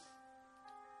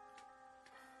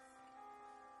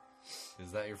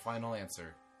 Is that your final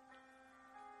answer?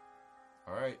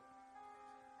 All right.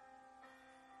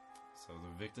 So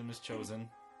the victim is chosen.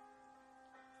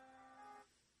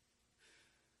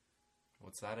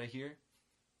 What's that I hear?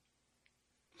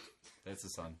 That's the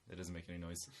sun. It doesn't make any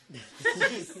noise.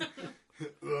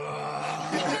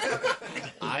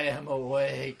 I am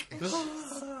awake.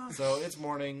 So it's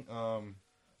morning.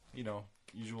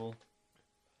 Usual.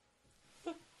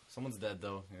 Someone's dead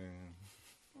though.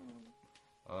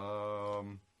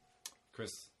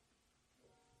 Chris.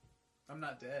 I'm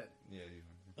not dead. Yeah.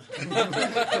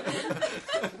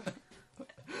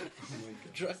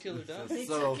 Drug dealer does. They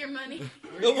So took your money.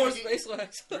 No more space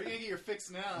wax. Where are you gonna get your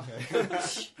fix now?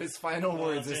 his final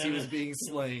words as he damn was it. being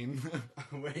slain.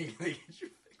 Where are you gonna get your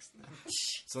fix now?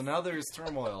 So now there's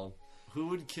turmoil. Who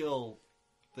would kill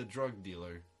the drug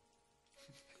dealer?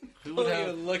 Who would Don't have?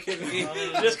 even look at me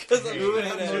just because I'm Who would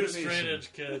straight have Two edge. motivation? straight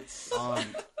edge kids.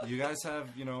 You guys have,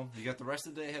 you got the rest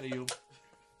of the day ahead of you.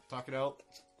 Talk it out.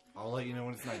 I'll let you know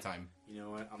when it's nighttime. You know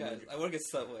what? I'm Guys, gonna, I work at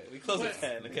Subway. We close at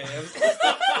Wait. 10, okay?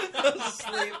 I was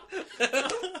asleep.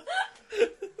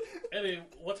 Eddie,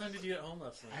 what time did you get home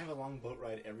last I night? have a long boat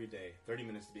ride every day. 30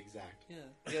 minutes to be exact.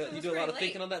 Yeah, you do a lot of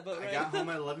thinking on that boat, I right? got home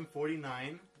at 11:49.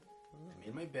 I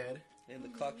made my bed. And the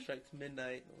clock strikes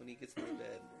midnight when he gets in the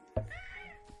bed.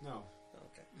 No.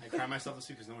 Okay. I cry myself to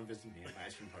sleep because no one visited me at my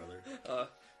ice cream parlor.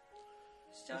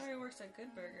 Stoner works at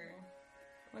Good Burger.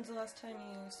 When's the last time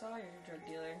you saw your drug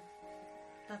dealer?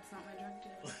 That's not my drug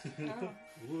deal. Oh.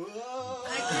 Whoa! I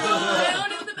grow my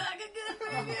own in the back of Good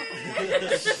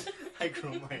Burger. I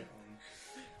grow my own.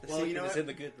 The Well, secret you know is what? in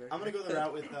the good burger. I'm gonna go the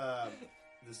route with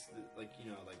this,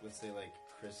 let's say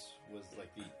Chris was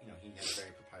he had a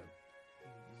very proprietary.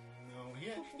 No,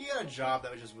 he had a job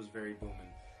that was very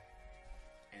booming,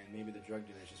 and maybe the drug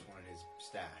dealers just wanted his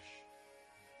stash,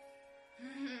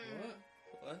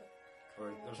 What? or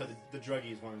I'm sorry, the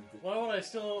druggies wanted Why would I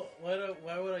still?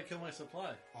 Why would I kill my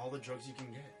supply? all the drugs you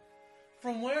can get.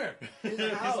 From where?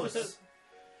 His house, his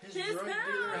His drug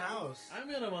dealer house. I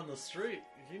met him on the street.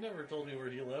 He never told me where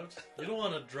he lived. You don't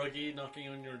want a druggie knocking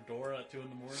on your door at 2 in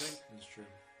the morning. That's true.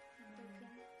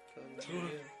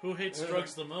 Who hates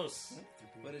drugs the most?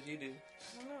 What did you do?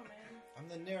 I don't know, man. I'm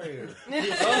the narrator.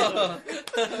 Oh!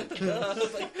 I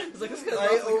was like, this guy's I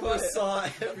awfully quiet. oversaw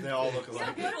They all look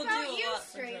alike. People What do about a you, lot for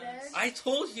straight drugs. edge? I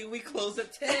told you we closed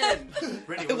at 10. Brittany, I what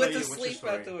went about you? to What's your sleep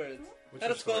story? afterwards. What's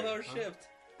Had a your story? 12-hour Huh? shift.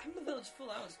 I'm the village fool.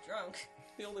 I was drunk.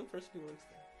 The only person who works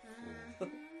there.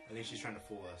 I think she's trying to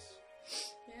fool us.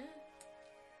 Yeah.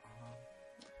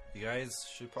 You guys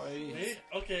should probably. Me?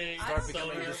 Okay. Start so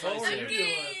becoming what decisive. are you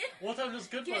doing? What time does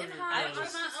Good Get Burger high on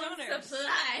close? my own Stoners.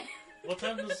 supply. What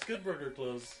time does Good Burger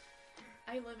close?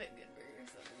 I live at Good Burger,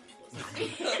 so everyone's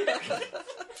listening.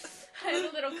 I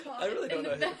have a little car I really don't in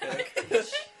know the how to back. pick.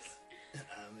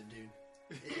 I'm a dude.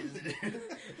 It is a dude.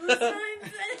 Whose sign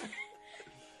said-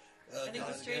 Oh, I think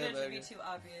the God, straight yeah, edge would be burger. too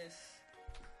obvious.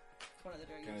 One of the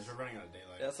druggies. Guys, we're running out of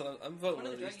daylight. Yeah, so I'm voting One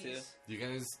one of of the these two. druggies. You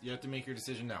guys, you have to make your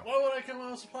decision now. Why would I come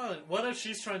out with supply? What if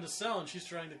she's trying to sell and she's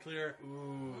trying to clear?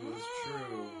 Ooh, it's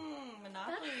true.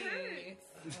 Monopoly.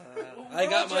 I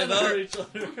got my We're all trying to hurt vote. each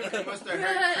other. You must have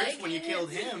hurt Chris when you killed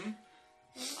him.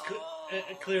 Oh.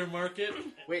 A clear market.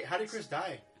 Wait, how did Chris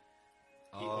die?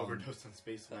 He Um, overdosed on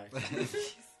space wax.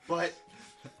 But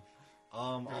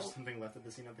Um, there was something left at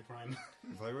the scene of the crime.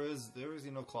 there was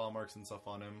claw marks and stuff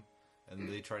on him,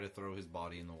 and they try to throw his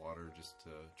body in the water just to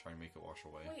try and make it wash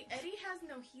away. Wait, Eddie has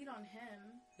no heat on him.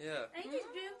 Yeah. I just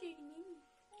joking.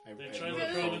 They try Really?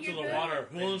 to throw him into the water.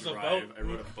 Who owns a Drive. boat? I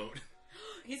wrote a boat.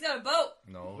 He's got a boat.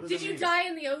 No, What does Did that you mean? die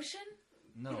in the ocean?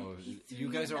 no, He threw you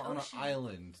you guys in are the on an ocean.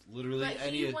 island. Literally, But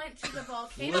any he of went to the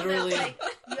volcano. literally that,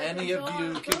 like, you had any to of go you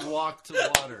on a can boat. walk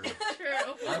to water.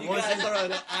 True. I You wasn't- guys are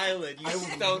on an island, you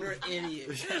stoner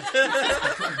idiot.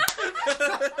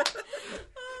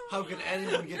 How can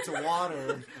anyone get to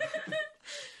water?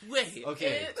 Wait.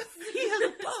 Okay, He has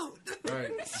a boat. all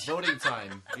right, voting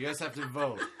time. You guys have to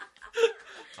vote.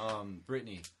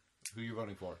 Brittany, who you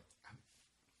voting for?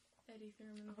 Eddie threw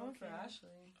him in the I'm going for volcano.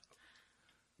 Ashley.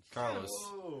 Carlos.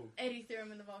 Whoa. Eddie threw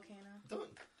him in the volcano. Don't.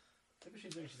 Look what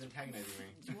she's doing. She's antagonizing me.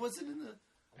 He wasn't in the.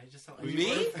 I just saw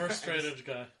Me? First straight edge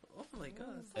guy. Oh my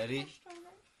god. Eddie.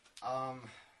 Well,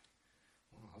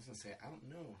 I was gonna say I don't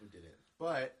know who did it,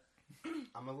 but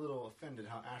I'm a little offended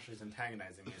how Ashley's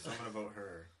antagonizing me, so I'm gonna vote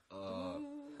her.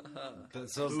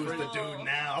 So Who's pretty, the dude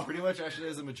now? pretty much Ashley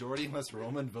has a majority unless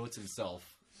Roman votes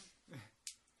himself.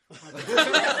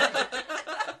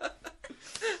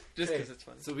 Just because it's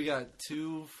funny. So we got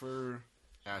 2 for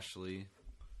Ashley,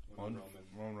 One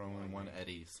one Roman, 1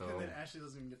 Eddie. So And then Ashley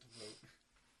doesn't even get to vote.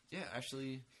 yeah,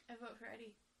 Ashley. I vote for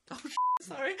Eddie.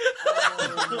 Sorry.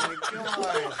 Oh my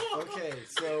god. Okay,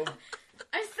 so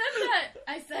I said that.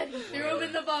 I said he threw him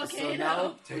in the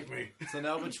volcano. so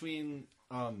now Take me. between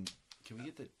can we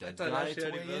get the I dead thought guy Ashley to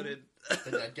already weigh in? voted.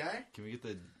 The dead guy?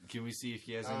 Can we see if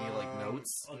he has any like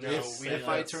notes? Oh, No, If, we if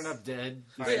I turn up dead,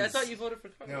 Wait, I this thought is- you voted for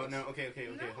Carlos. No, okay,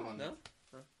 hold on. No?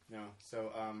 No.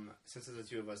 So, since there's the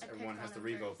two of us, I everyone picked has to on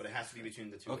him revote, first. but it has to be between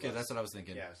the two Okay, of us. that's what I was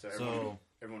thinking. Yeah, so So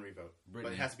everyone revote. But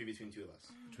Brittany. it has to be between two of us.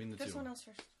 between the Get two, someone else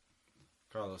first.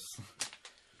 Carlos.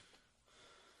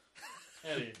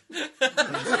 Eddie.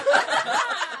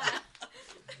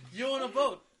 You want to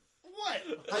vote? What?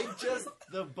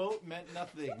 The boat meant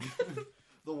nothing.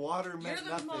 The water You're meant the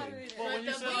nothing. moderator. Well, when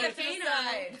you the said volcano.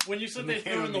 Decide. When you said And they they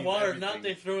threw him in the means water, everything. not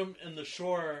they threw him in the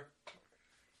shore.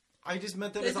 I just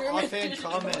meant that They as an threw him in offhand the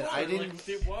comment. water, I Like didn't.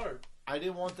 deep water. I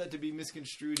didn't want that to be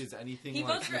misconstrued as anything. He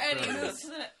like votes for Eddie. nefarious. Moves to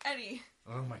the Eddie.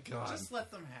 Oh my god. Just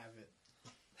let them have it.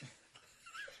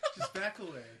 Just back away.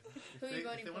 Who are you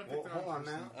voting they for? wanna pick Well, their hold own on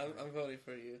person. now. I'm voting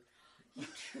for you. You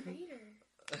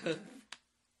traitor.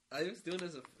 I was doing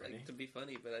this Ready? to be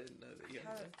funny, but I didn't know that you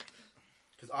had to.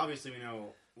 Because obviously we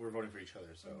know we're voting for each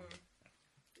other, so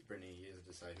Mhm. Brittany, you have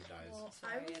to decide who dies. Well,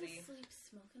 Sorry, I was Eddie. asleep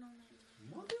smoking all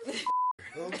night.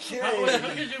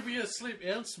 How could you be asleep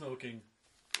and smoking?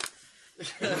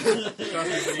 Trust me,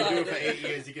 when you do it for 8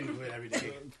 years, you can do it every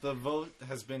day. The vote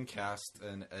has been cast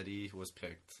and Eddie was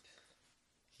picked.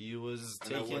 He was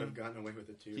And I would have taken. gotten away with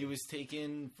it too. He was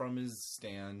taken from his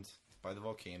stand by the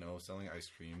volcano selling ice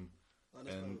cream, On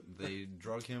his and boat. they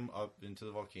drug him up into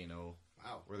the volcano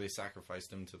Wow. where they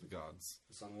sacrificed him to the gods.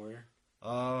 The Sun Warrior.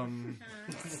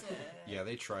 Yeah,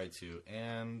 they tried to,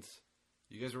 and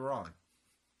you guys were wrong.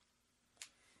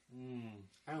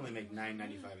 I only make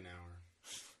 $9.95 an hour.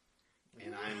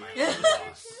 And I'm my own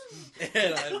boss.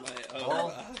 And I'm my own All,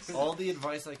 boss. all the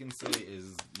advice I can say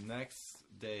is next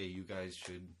day you guys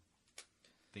should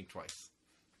think twice.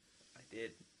 I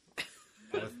did.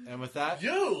 And with that,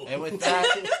 You! and with that,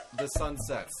 the sun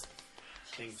sets.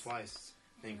 Think twice.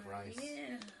 Think rice.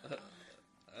 Yeah.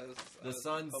 The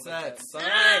sun hoping sets.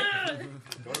 that-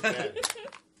 Go to bed.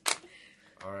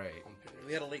 All right. I'm pissed.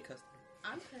 We had a late customer.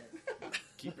 I'm pissed.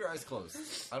 Keep your eyes closed.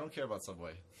 I don't care about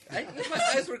Subway. My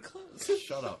eyes were closed.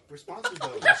 Shut up. We're sponsored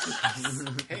though.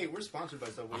 Hey, we're sponsored by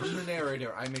Subway. I'm the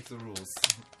narrator. I make the rules.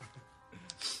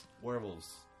 Werewolves.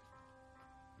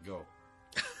 Go.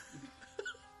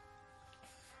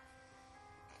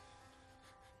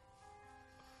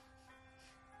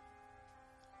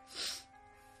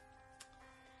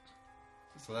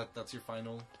 So that's your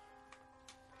final.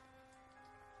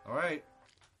 All right.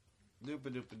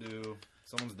 Doop-a-doop-a-doo.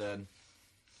 Someone's dead.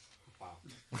 Wow.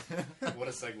 What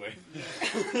a segue.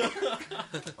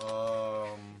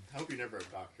 I hope you're never a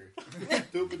doctor.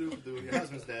 Doop-a-doop-a-doo. Your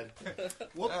husband's dead.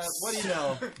 What do you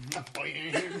know?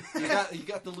 you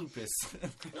got the lupus.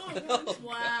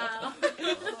 Wow.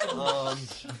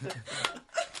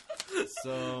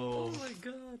 So. Oh my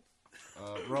god.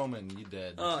 Roman, you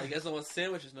dead. Oh, you guys don't want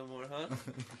sandwiches no more, huh?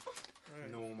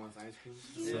 No one wants ice cream.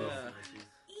 Yeah.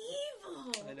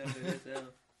 Evil. I know it is,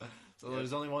 yeah. So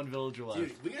there's only one villager left.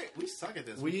 Dude, we suck at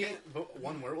this. We- We can't vote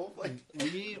one werewolf. Like,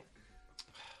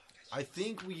 I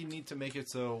think we need to make it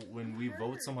so when we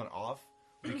vote someone off,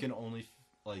 we can only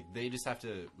we just have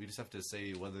to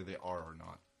say whether they are or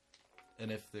not.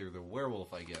 And if they're the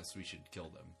werewolf, I guess we should kill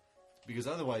them, because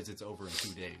otherwise it's over in 2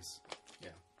 days. Yeah.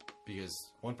 Because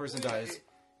one person dies.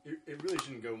 It really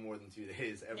shouldn't go more than 2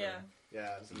 days ever. Yeah.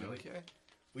 Yeah. So like, Okay.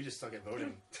 we just suck at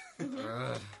voting.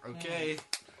 Okay.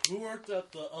 Who worked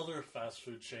at the other fast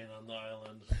food chain on the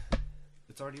island?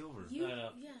 It's already over. You, Yeah.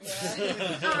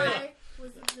 yeah. I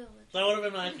was a villain. That would have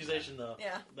been my accusation, though.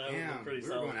 Yeah. That would have Damn, been pretty we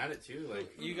were solid. going at it too. Like,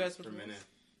 You guys for a were- minute.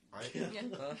 I Yeah.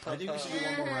 think we should do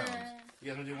one more round. You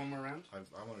guys want to do one more round?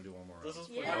 I want to do one more round. This is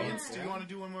pretty Yeah. Audience, do you Yeah. want to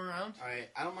do one more round? I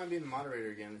don't mind being the moderator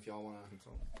again if y'all want to.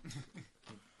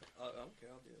 I don't care,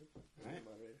 I'll do it. Alright.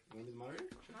 Moderator. You want to be the moderator?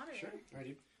 Moderator. Sure. Alright,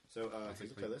 dude. So, here's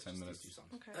take the playlist. 10 Just minutes. these 2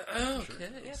 songs. Okay.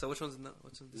 Okay. Yeah. So which one's not?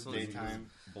 Which one? This is one's daytime.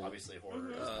 Bolt. Obviously,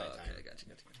 horror is Okay, nighttime. I got you.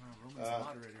 Oh, Roman's the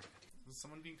moderator. Was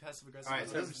someone being passive aggressive? Alright,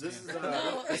 so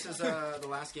this is the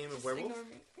last game of Werewolf. Ignore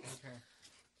me. Okay.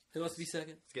 Who wants to be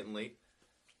second? It's getting late.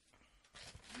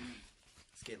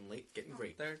 It's getting late. Getting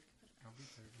great. Third? I'll be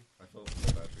 30. I felt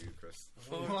so bad for you, Chris.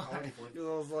 Fourth? Because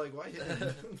I was like, why?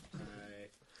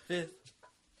 Alright. Fifth?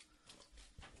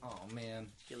 Oh man.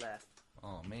 You last.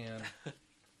 Oh man.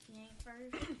 You ain't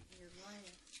first, you're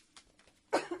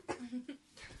last.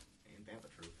 Ain't that the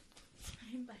truth?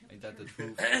 Ain't that the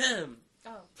truth?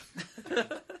 Oh.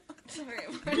 Sorry,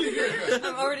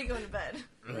 I'm already going to bed.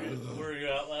 Were you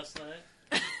out last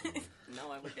night? No,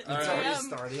 I would get All It's right. already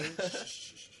starting.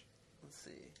 Let's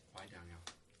see. Lie down, y'all.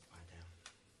 Lie down.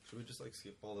 Should we just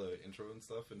skip all the intro and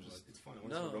stuff and just? It's fun. I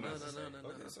No, want to see what no, Roman has to say. no.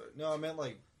 Okay, sorry. No, I meant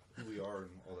who we are and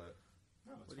all that.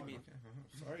 No, it's What do you fun. mean?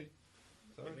 Okay. Sorry.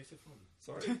 It makes it fun.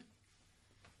 Sorry.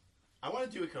 I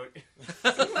want to do a Cody.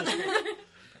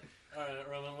 Alright,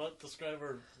 Roman, describe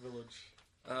our village?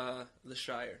 The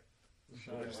Shire.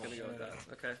 We're just gonna go with that.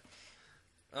 Okay.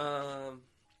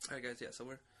 Alright, guys. Yeah. So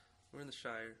we're in the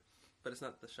Shire, but it's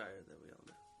not the Shire that we all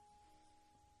know.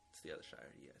 It's the other Shire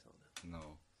you guys all know.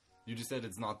 No. You just said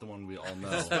it's not the one we all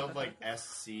know. Spelled like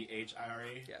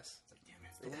SCHIRE. Yes. It's like, damn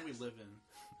The one we live in.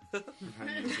 it.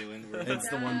 Behind New Zealand. We're It's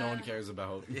the one no one cares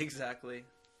about. Exactly.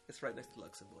 It's right next to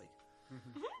Luxembourg.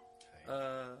 Tight. Uh,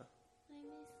 I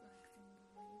miss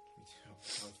Luxembourg. Me too.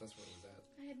 Oh, that's what it was at.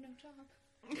 I had no job.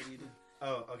 what do you do?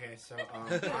 Oh, okay. So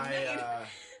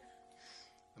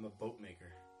I'm a boat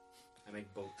maker. I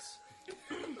make boats.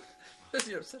 What's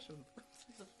your obsession?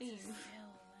 It's a theme.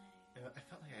 I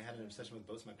felt like I had an obsession with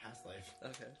boats in my past life.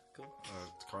 Okay, cool.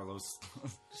 It's Carlos.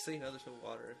 Just so you know, there's no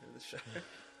water in the Shire.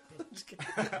 Just kidding.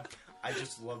 I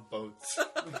just love boats.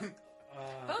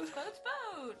 Boats, boats,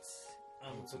 boats.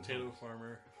 I'm a potato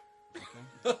farmer.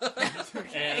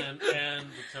 and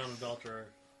the town of Belcher.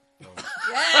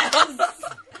 Yes!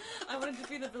 I wanted to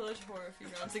be the village whore a few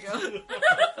rounds ago.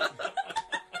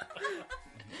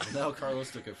 Now Carlos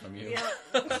took it from you. Yeah.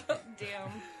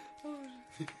 Damn.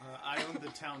 I own the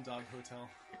Town Dog Hotel.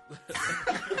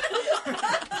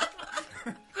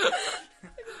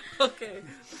 Okay.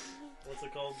 What's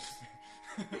it called?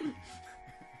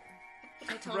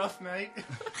 I told Rough night.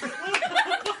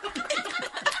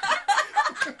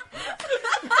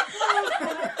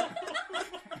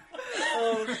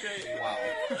 Okay. Wow.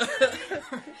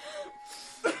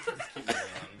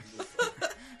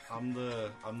 I'm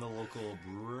the local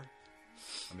brewer.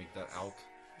 I make that alk.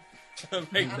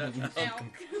 Make that.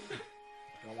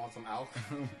 Y'all want some alk?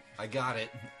 I got it.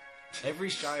 Every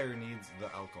shire needs the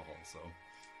alcohol, so.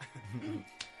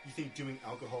 You think doing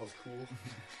alcohol is cool?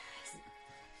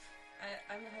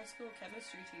 I'm the high school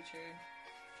chemistry teacher.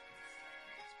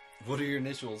 What are your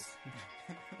initials?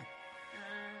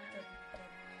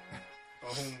 Oh,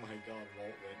 Oh my god,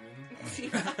 Walt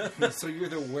Whitman. So you're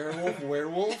the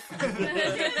werewolf?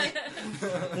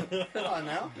 Come on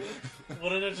now.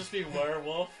 Wouldn't it just be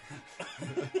werewolf?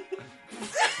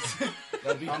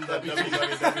 That'd be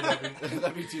www.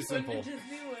 that'd be too simple. Wouldn't it just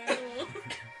be werewolf?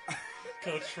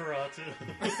 Coach Ferratu.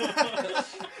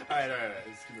 Alright.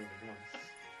 Let's keep moving. Come on.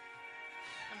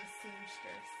 I'm a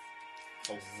seamstress.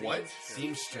 A what?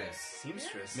 Seamstress.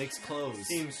 Seamstress. Makes clothes.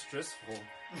 Seamstressful.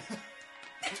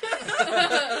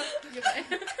 Goodbye.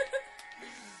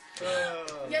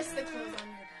 Yes, the clothes on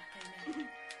your back, I know.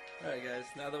 Alright, guys.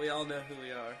 Now that we all know who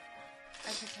we are,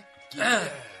 I protect.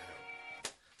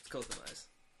 let's close the eyes.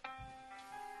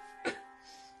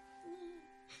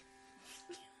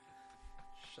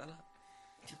 Shut up.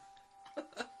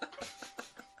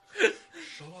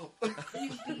 Shut up.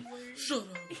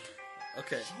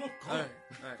 Okay. Alright.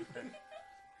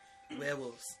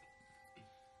 Werewolves.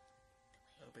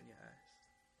 Open your eyes.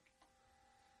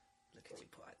 Look at your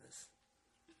partners.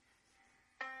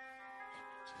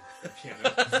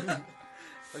 Piano.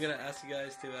 I'm gonna ask you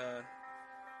guys to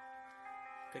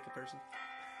pick a person.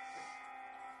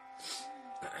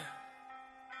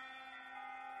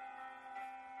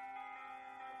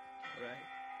 Alright.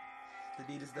 The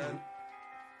deed is done.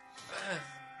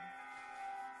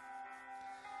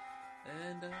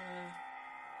 And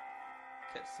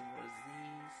catch some more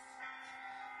Z's.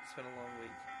 It's been a long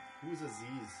week. Who's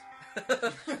Aziz?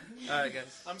 Alright,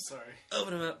 guys. I'm sorry.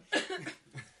 Open them up.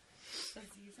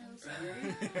 Aziz, I'm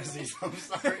sorry. Aziz, I'm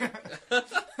sorry.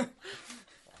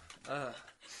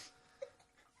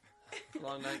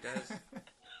 Long night, guys.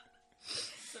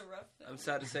 It's a rough thing. I'm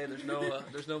sad to say there's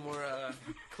no more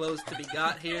clothes to be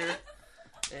got here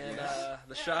in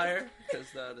the Shire because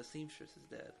the seamstress is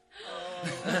dead.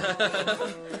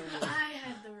 I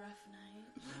had the rough night.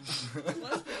 It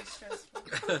was pretty stressful.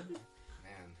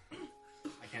 Man,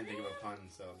 I can't think of a pun,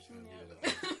 so I'm just gonna leave it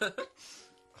at that.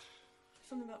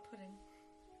 Something about pudding.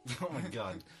 Oh my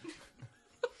god.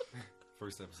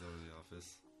 First episode of The Office.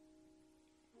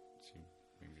 She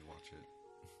made me watch it.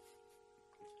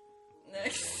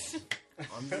 Next.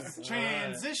 I'm just,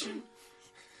 Transition.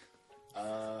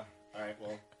 Alright,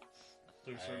 well,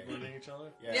 Do we start blaming each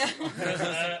other? yeah.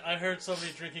 I heard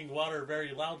somebody drinking water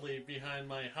very loudly behind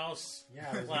my house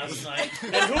Yeah, it was last me. night.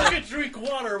 And who could drink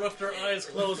water with their eyes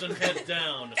closed and head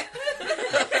down?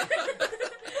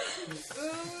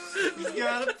 He's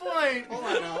got a point. Hold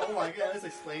on now, hold on, let's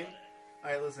explain.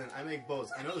 Alright, listen, I make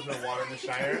boats. I know there's no water in the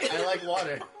Shire. I like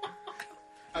water.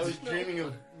 I was dreaming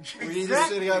of... were you just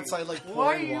sitting outside like Why are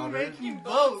pouring you water? making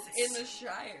boats? In the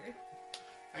Shire.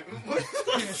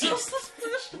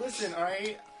 Listen,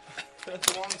 alright?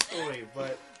 It's a long story,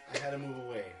 but I had to move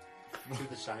away to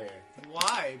the Shire.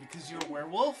 Why? Because you're a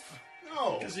werewolf?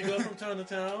 No! Because you go from town to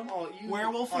town. Oh, you...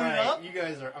 Werewolfing Alright, it up? you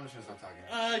guys are... I'm just gonna stop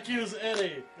talking. Accuse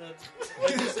Eddie. That's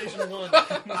accusation one.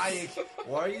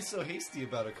 Why are you so hasty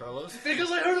about it, Carlos? Because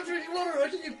I heard him drinking water. Why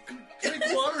can't you drink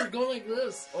water going like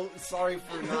this? Oh, sorry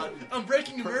for not. I'm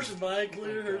breaking immersion, but I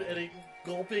clearly heard Eddie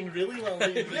gulping really loudly.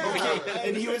 And drinking Okay, water.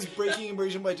 and he was breaking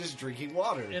immersion by just drinking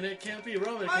water. And it can't be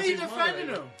Roman. Why are 'cause you he's defending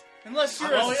moderator. him? Unless you're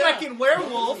Oh, a yeah. second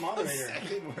werewolf.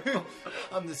 Moderator.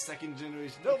 I'm the second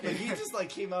generation. No, but he just like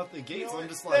came out the gates. I'm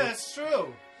just like, That's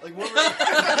true. like what?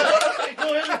 Hey,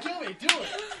 go ahead and kill me. Do it.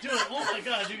 Do it. Oh my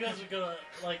god, you guys are gonna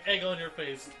like egg on your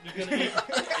face. You're gonna eat.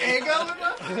 Egg on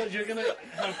the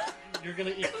You're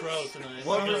gonna eat crow tonight.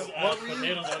 What Because, were- what were you-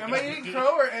 potatoes aren't Am gonna I be eating good.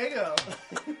 crow or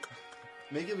Eggo?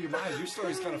 Make up your mind. Your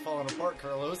story's kind of falling apart,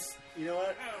 Carlos. You know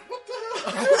what? What the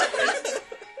hell?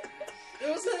 It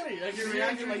was Eddie. I can You're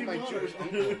react reacting like my water. Jewish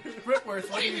uncle. Britworth,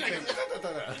 what do you think?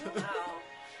 Wow.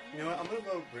 You know what? I'm gonna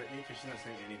vote Brittany because she's not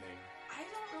saying anything. I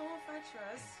don't know if I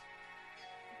trust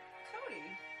Cody.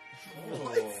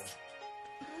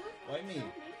 Why me?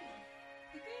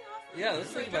 He's being awful. Yeah, let's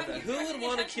think about that. Who would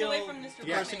want to kill? Away from Mr. the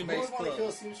Yeah, person who who makes would want to kill a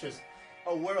clothes? seamstress?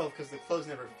 A werewolf because the clothes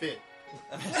never fit.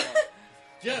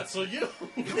 Yeah, so you.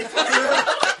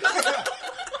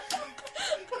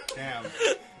 Damn.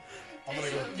 I'm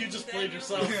gonna go. You just played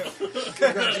yourself.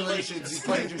 Congratulations, you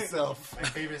played yourself. My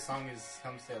favorite song is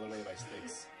 "Come Sail Away" by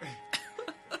Styx.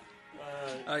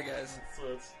 Alright, guys. So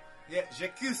it's Yeah,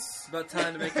 Jacques. It's about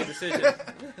time to make a decision.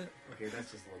 Okay,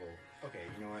 that's just a little. Okay,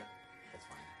 you know what? That's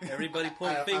fine. Everybody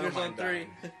point I don't fingers on mind three.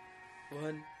 dying.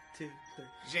 1, 2, 3.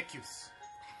 Jacques.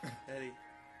 Eddie.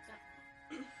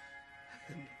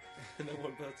 No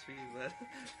more votes for you,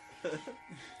 bud.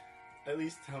 At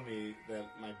least tell me that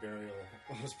my burial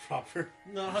was proper.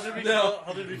 no. How did we? No.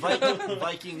 How did we?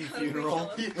 Viking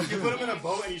funeral. You put him in a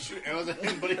boat and you shoot arrows at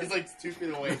him, but he's like 2 feet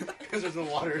away because there's no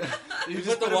water. You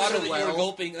just put the put him water in that a you were well.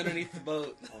 gulping underneath the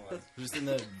boat. Oh, Just in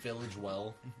the village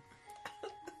well.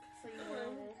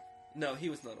 No, he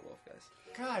was not a wolf, guys.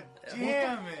 God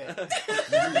damn it! Has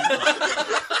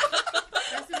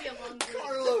to be a long break.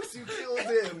 Carlos, you killed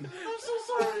him. I'm so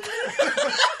sorry.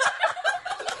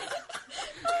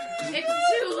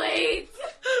 It's too late.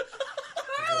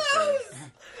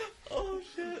 Oh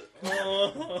shit!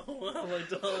 Oh, what have I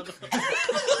done?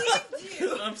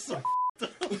 I'm so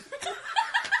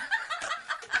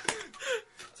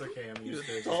It's okay, I'm used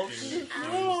to Oh,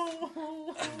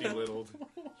 just being belittled.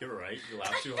 You're right, you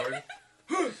laughed too hard.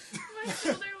 My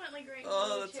shoulder went like right.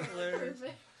 Oh, into the that's chair. hilarious.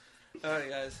 Perfect. Alright,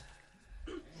 guys.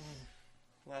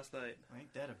 Last night.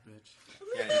 Ain't that a bitch?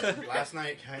 Yeah, last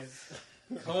night, guys.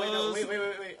 Oh, wait, no,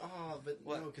 wait. Oh, but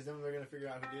What? no, because then we're going to figure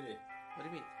out who did it. What do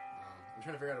you mean? I'm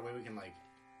trying to figure out a way we can, like,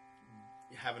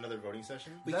 have another voting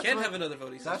session. We That's can what- have another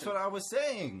voting That's session. what I was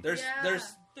saying. There's Yeah.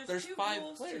 there's two 5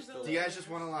 rules, players two still. Do you guys just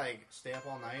want to, like, stay up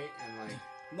all night and, like,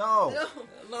 No. No.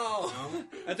 no?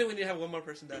 I think we need to have one more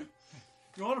person die.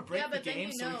 You want to break Yeah, the but then game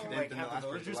you so we know. can Then like the have last the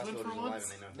person- villagers last win for villager's alive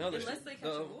once? and they know who No, did there's it. Unless they catch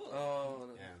no. a wolf. Oh,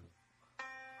 no. Yeah.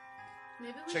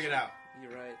 Maybe we Check should, it out.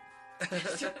 You're right.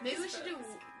 Maybe we should do one.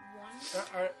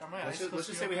 Are my eyes Let's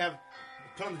just say we have...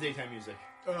 Put on the daytime music.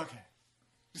 Oh, okay.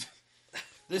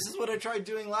 This is what I tried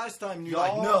doing last time. You're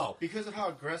Y'all, like, no. because of how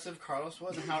aggressive Carlos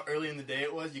was and how early in the day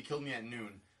it was, you killed me at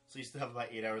noon. So you still have about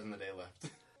 8 hours in the day left.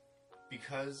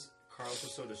 Because Carlos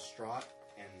was so distraught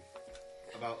and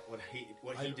about what he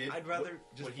did. I'd rather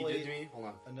just what he play did to me. Hold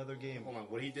on. another game. Hold on.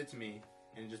 What he did to me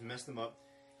and just messed him up.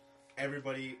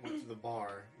 Everybody went to the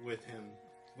bar with him.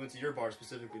 Went to your bar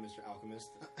specifically, Mr. Alchemist.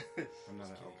 I'm not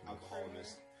an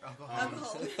alchemist.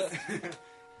 Alcoholist. Alcohol.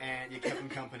 And you kept him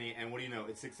company, and what do you know?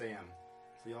 It's 6 a.m.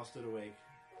 So y'all stood awake,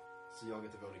 so y'all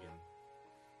get to vote again.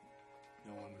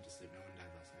 No one went to sleep. No one died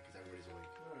last night because everybody's awake.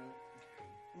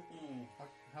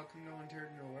 How come no one turned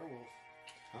into a werewolf?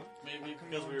 maybe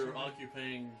because we were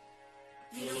occupying.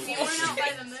 We weren't out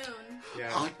by the moon.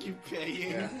 Yeah.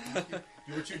 Occupying. Yeah.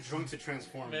 You were too drunk to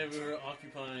transform. Maybe we were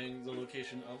occupying the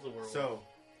location of the world. So,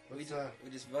 We let's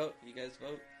just vote. You guys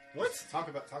vote. What? talk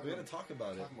more about We gotta talk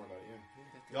about it. more about it.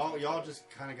 Yeah. Y'all just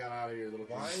kind of got out of your little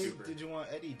Why stupor. did you want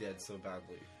Eddie dead so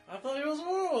badly? I thought he was a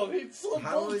werewolf. He sold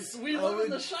How boats. is- We how live in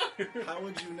the would- Shire. How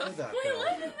would you know that We though?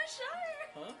 live in the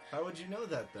Shire. How would you know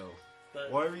that though? That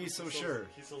Why are you so he sells- sure?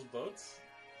 He sells boats?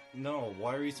 No,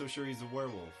 why are you so sure he's a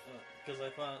werewolf? Because I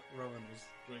thought Roman was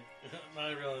drinking. Now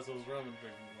I realized it was Roman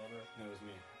drinking water. No, it was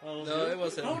me. Oh, No, you? it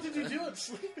wasn't. How did you do it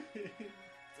sleeping?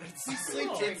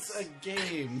 It's a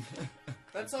game.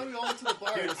 That's how we all went to the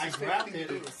bar. Dude, It's I his favorite grabbed thing it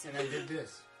to do. and I did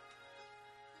this.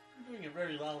 You're doing it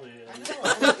very loudly. I know. I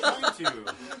was trying to. You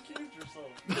accused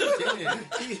yourself. I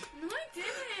didn't. No, I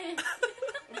didn't.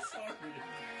 I'm sorry.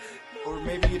 Or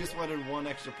maybe you just wanted one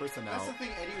extra person That's out. the thing.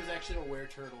 Eddie was actually a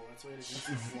were-turtle. That's why he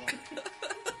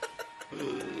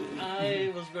didn't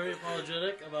I was very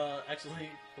apologetic about actually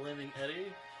blaming Eddie.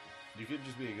 You could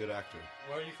just be a good actor.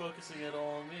 Why are you focusing it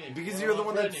all on me? Because What you're the about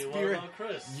one that Brittany? spear- What about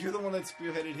Chris? You're the one that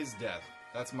spearheaded his death.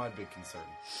 That's my big concern.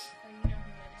 Oh, you know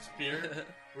who that is. Spear?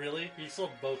 Really? He sold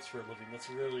boats for a living. That's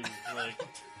really, like,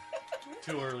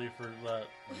 too early for that.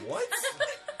 What?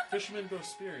 Fishermen go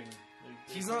spearing.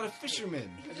 He's not a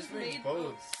fisherman. He just make made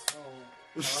boats. Oh,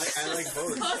 I like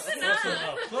boats. Close close enough.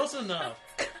 enough. Close enough.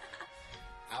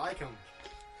 I like them.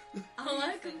 I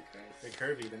like him. They're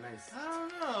curvy. They're nice. I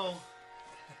don't know.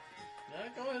 Yeah,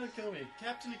 go ahead and kill me.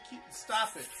 Captain,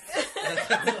 stop it.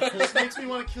 This makes me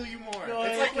want to kill you more. Go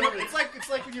It's ahead, like, kill when, me. it's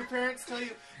like when your parents tell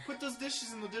you, put those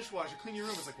dishes in the dishwasher, clean your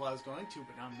room. It's like, well, I was going to,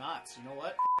 but now I'm not. So you know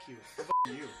what? F you. F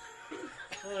you.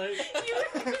 Alright. You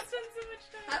spend so much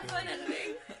time. Have fun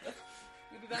editing.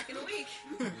 We'll be back in a week.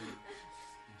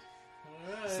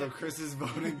 Alright. So Chris is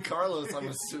voting Carlos, I'm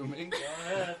assuming. Go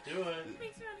ahead, do it.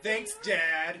 Makes me wanna Thanks, kill you.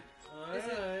 Dad. Is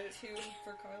Alright. it 2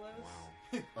 for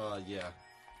Carlos? Yeah.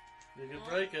 You can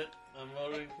break it. I'm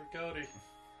voting for Cody.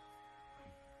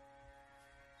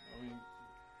 I mean,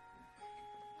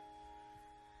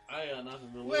 I got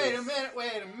nothing to lose. Wait a minute,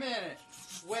 wait a minute.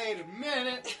 Wait a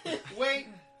minute. Wait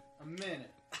a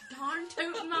minute. Darn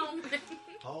toot moment.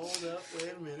 Hold up.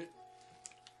 Wait a minute.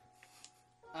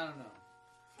 I don't know.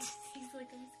 He's like,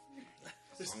 I'm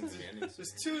There's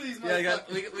two of these Yeah,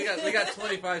 motherfuckers. we got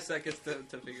 25 seconds to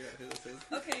figure out who this is.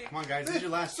 Okay. Come on, guys. This is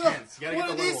your last So, chance. You gotta one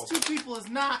get of the these werewolf. two people is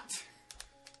not.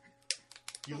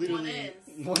 You One literally, is.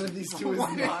 One of these two is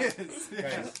One not. is.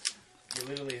 guys, you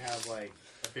literally have like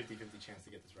a 50-50 chance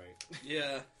to get this right.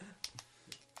 Yeah.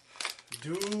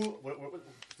 Do what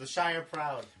the Shire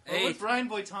proud. Or what 8, Brian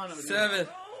Boitano did. 7,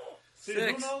 See,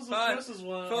 6, who knows 5, if Chris is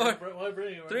one? 4, Why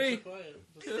bring you? 3, So quiet?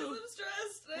 Just- 2. I'm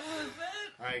stressed. I feel bad.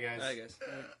 All right, guys. Alright, guys.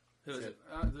 Who is it?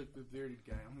 The bearded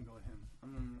guy. I'm gonna go with him.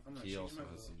 I'm gonna He change also my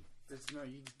has vote.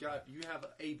 You have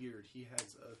a beard. He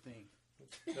has a thing.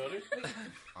 Cody?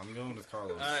 I'm going with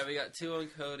Carlos. All right, we got 2 on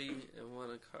Cody and 1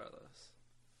 on Carlos.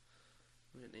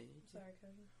 Whitney. Sorry,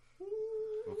 Cody.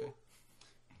 Okay.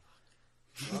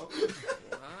 Well,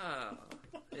 Wow.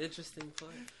 Interesting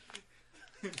play.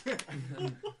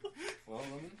 well,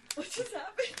 What just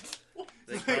happened?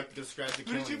 describe the Who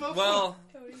killing. did you vote Well,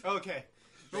 Cody. for? Okay.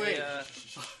 they, Wait.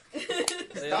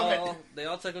 they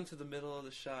all took him to the middle of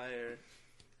the Shire.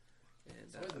 And,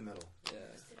 Where's the middle? yeah.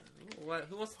 What,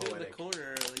 who wants to do it in the Poetic.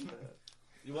 corner? Like that?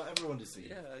 You want everyone to see.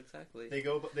 Yeah, exactly. They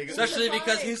go. Especially It's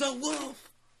because fine. he's a wolf.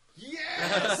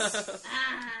 Yes.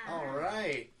 Ah. All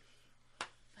right.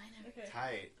 Okay.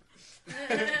 Tight.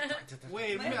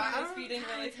 Wait, My I heart is don't, beating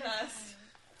really fast.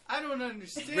 I don't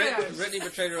understand. Brittany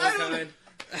betrayed her I own don't- kind.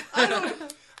 I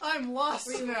don't. I'm lost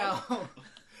now.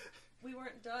 We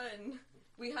weren't done.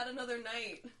 We had another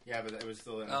night. Yeah, but it was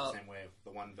still in Oh. the same way.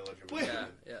 The one villager was. Wait. Yeah,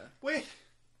 yeah. Wait.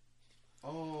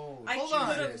 Oh. I Hold could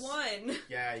on. have won.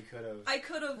 Yeah, you could have. I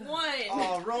could have won.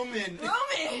 Oh, Roman.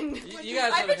 Roman! You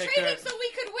guys I would have picked betrayed him her. so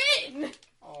we could win!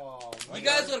 Oh. my You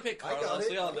guys God. would have picked I got Carlos.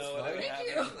 it. We all That's know what fine. would Thank happen.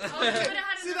 you. Oh, you would have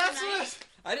had See, another that's night. what.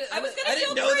 I didn't. I was gonna I didn't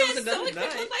kill know there was Chris, so another it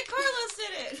looked night. like Carlos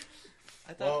did it.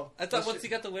 I Well, thought let's once ju- he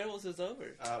got the werewolves, it was over.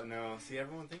 Oh no! See,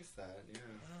 everyone thinks that. Yeah.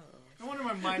 No wonder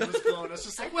my mind was blown. I was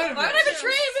just like, wait a Why would minute. I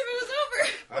betray him if it was over?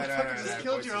 All right, all right, all Just right.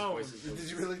 killed your own. Did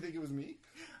you really think it was me?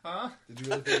 Huh? Did you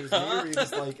really think it was me, or were you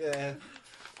just like, I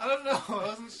don't know. I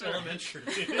wasn't sure. Elementary.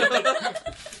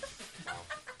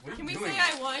 What are Can you we doing? say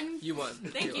I won? You won.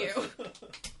 Thank you.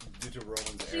 due to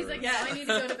Roman's She's error? like, Yeah. yeah, I need to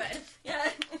go to bed. Yeah.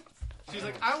 She's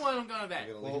like, I want him going to bed.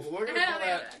 I'm gonna Well, leave. we're gonna Yeah, call yeah,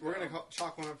 that. yeah. We're gonna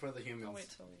chalk one up for the humans. I'll wait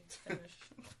till we finish.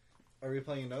 Are we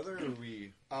playing another, or are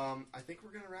we? I think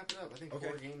we're gonna wrap it up. I think Okay.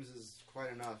 4 games is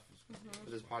quite enough for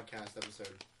this podcast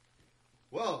episode.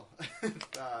 Well,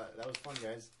 that was fun,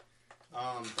 guys.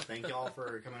 Thank y'all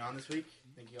for coming on this week.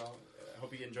 Thank y'all. I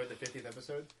hope you enjoyed the 50th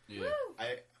episode. Yeah.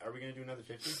 Are we gonna do another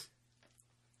 50?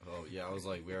 Oh yeah, I was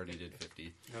like, we already did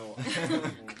 50. No.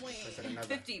 Wait. I said another.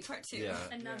 50, part 2. Yeah.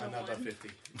 Another Another one. 50.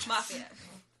 Mafia.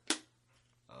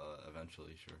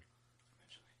 Eventually, sure.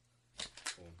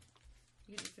 Cool.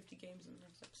 You can do 50 games in the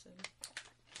next episode.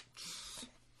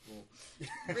 Well,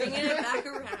 Bringing it back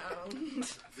around.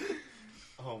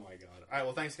 oh my god. All right.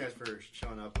 Well, thanks guys for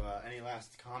showing up. Any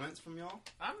last comments from y'all?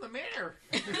 I'm the mayor.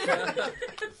 That's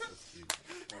cute.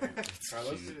 All right.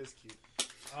 Carlos. cute. It is cute.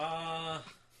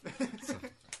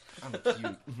 I'm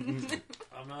cute.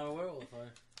 I'm not a werewolf.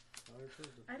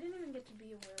 I didn't even get to be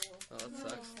a werewolf. Oh, that So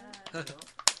sucks. sad.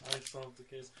 I solved the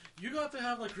case. You got to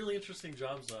have like really interesting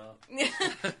jobs though.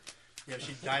 Yeah,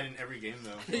 she died in every game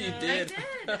though. You I did. did.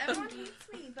 Everyone hates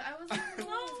me, but I wasn't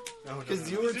alone. No, Because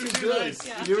you no. were You're too too good. nice.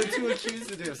 Yeah. You were too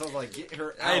accusative. So I was like, get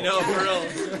her out. I know, Yeah. for real.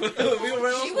 We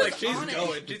were all She was like, she's on it.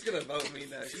 going. She's gonna vote me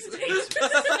next.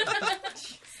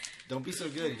 Don't be so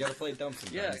good. You gotta play dumb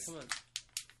sometimes. Yeah, come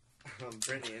on.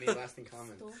 Brittany, any lasting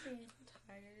comments? Stupid.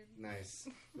 Tired. Nice.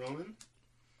 Roman?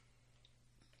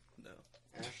 No.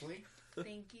 Ashley?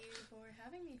 Thank you for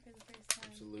having me for the first time.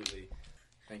 Absolutely.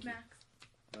 Thank you. Max.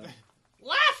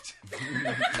 Left!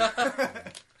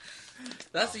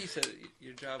 That's what you said.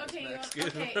 Your job Okay, was next.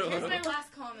 okay. Here's my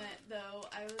last comment, though.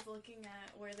 I was looking at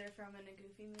where they're from in a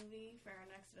Goofy movie for our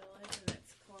next village, and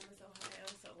it's Columbus, Ohio,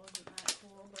 so it wasn't that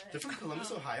cool. But They're from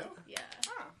Columbus, Ohio? yeah,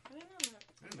 Oh, I didn't know that.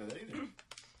 I didn't know that either.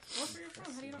 What's where you're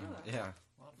from? How do you not know that? Yeah.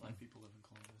 A lot of black people live in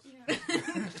Columbus. yeah.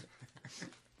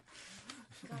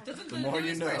 God. Doesn't The more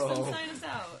you newest person know. sign us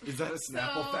out. Is that a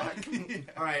Snapple So- fact?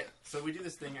 All right, so we do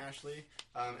this thing, Ashley.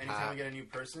 Anytime Ah. we get a new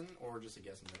person, or just a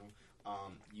guest in general,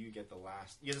 you get to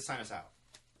sign us out.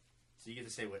 So you get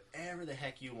to say whatever the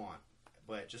heck you want.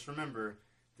 But just remember,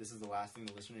 this is the last thing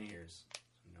the listener hears.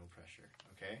 No pressure,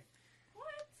 okay?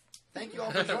 What? Thank you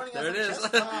all for joining us There on it is.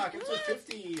 Chess Talk, episode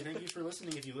 50. Thank you for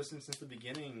listening. If you listened since the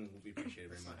beginning, we appreciate it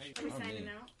very much. Are we Oh, signing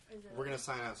man. out? Or is it We're going to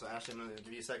sign out. So, Ashley, I'm going to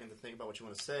give you a second to think about what you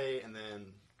want to say, and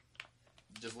then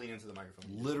just lean into the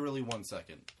microphone. Literally 1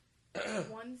 second.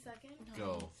 1 second?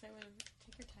 Go. Say what,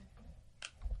 take your time.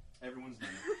 Everyone's done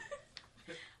it.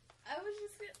 I was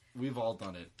just gonna... We've all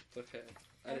done it. Okay.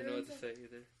 I didn't know what to say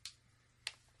either.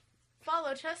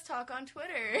 Follow Chess Talk on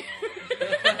Twitter.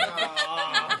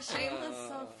 Shameless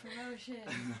self-promotion.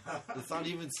 It's not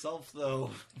even self, though.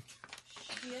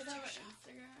 Do you guys have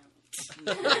an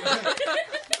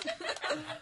Instagram?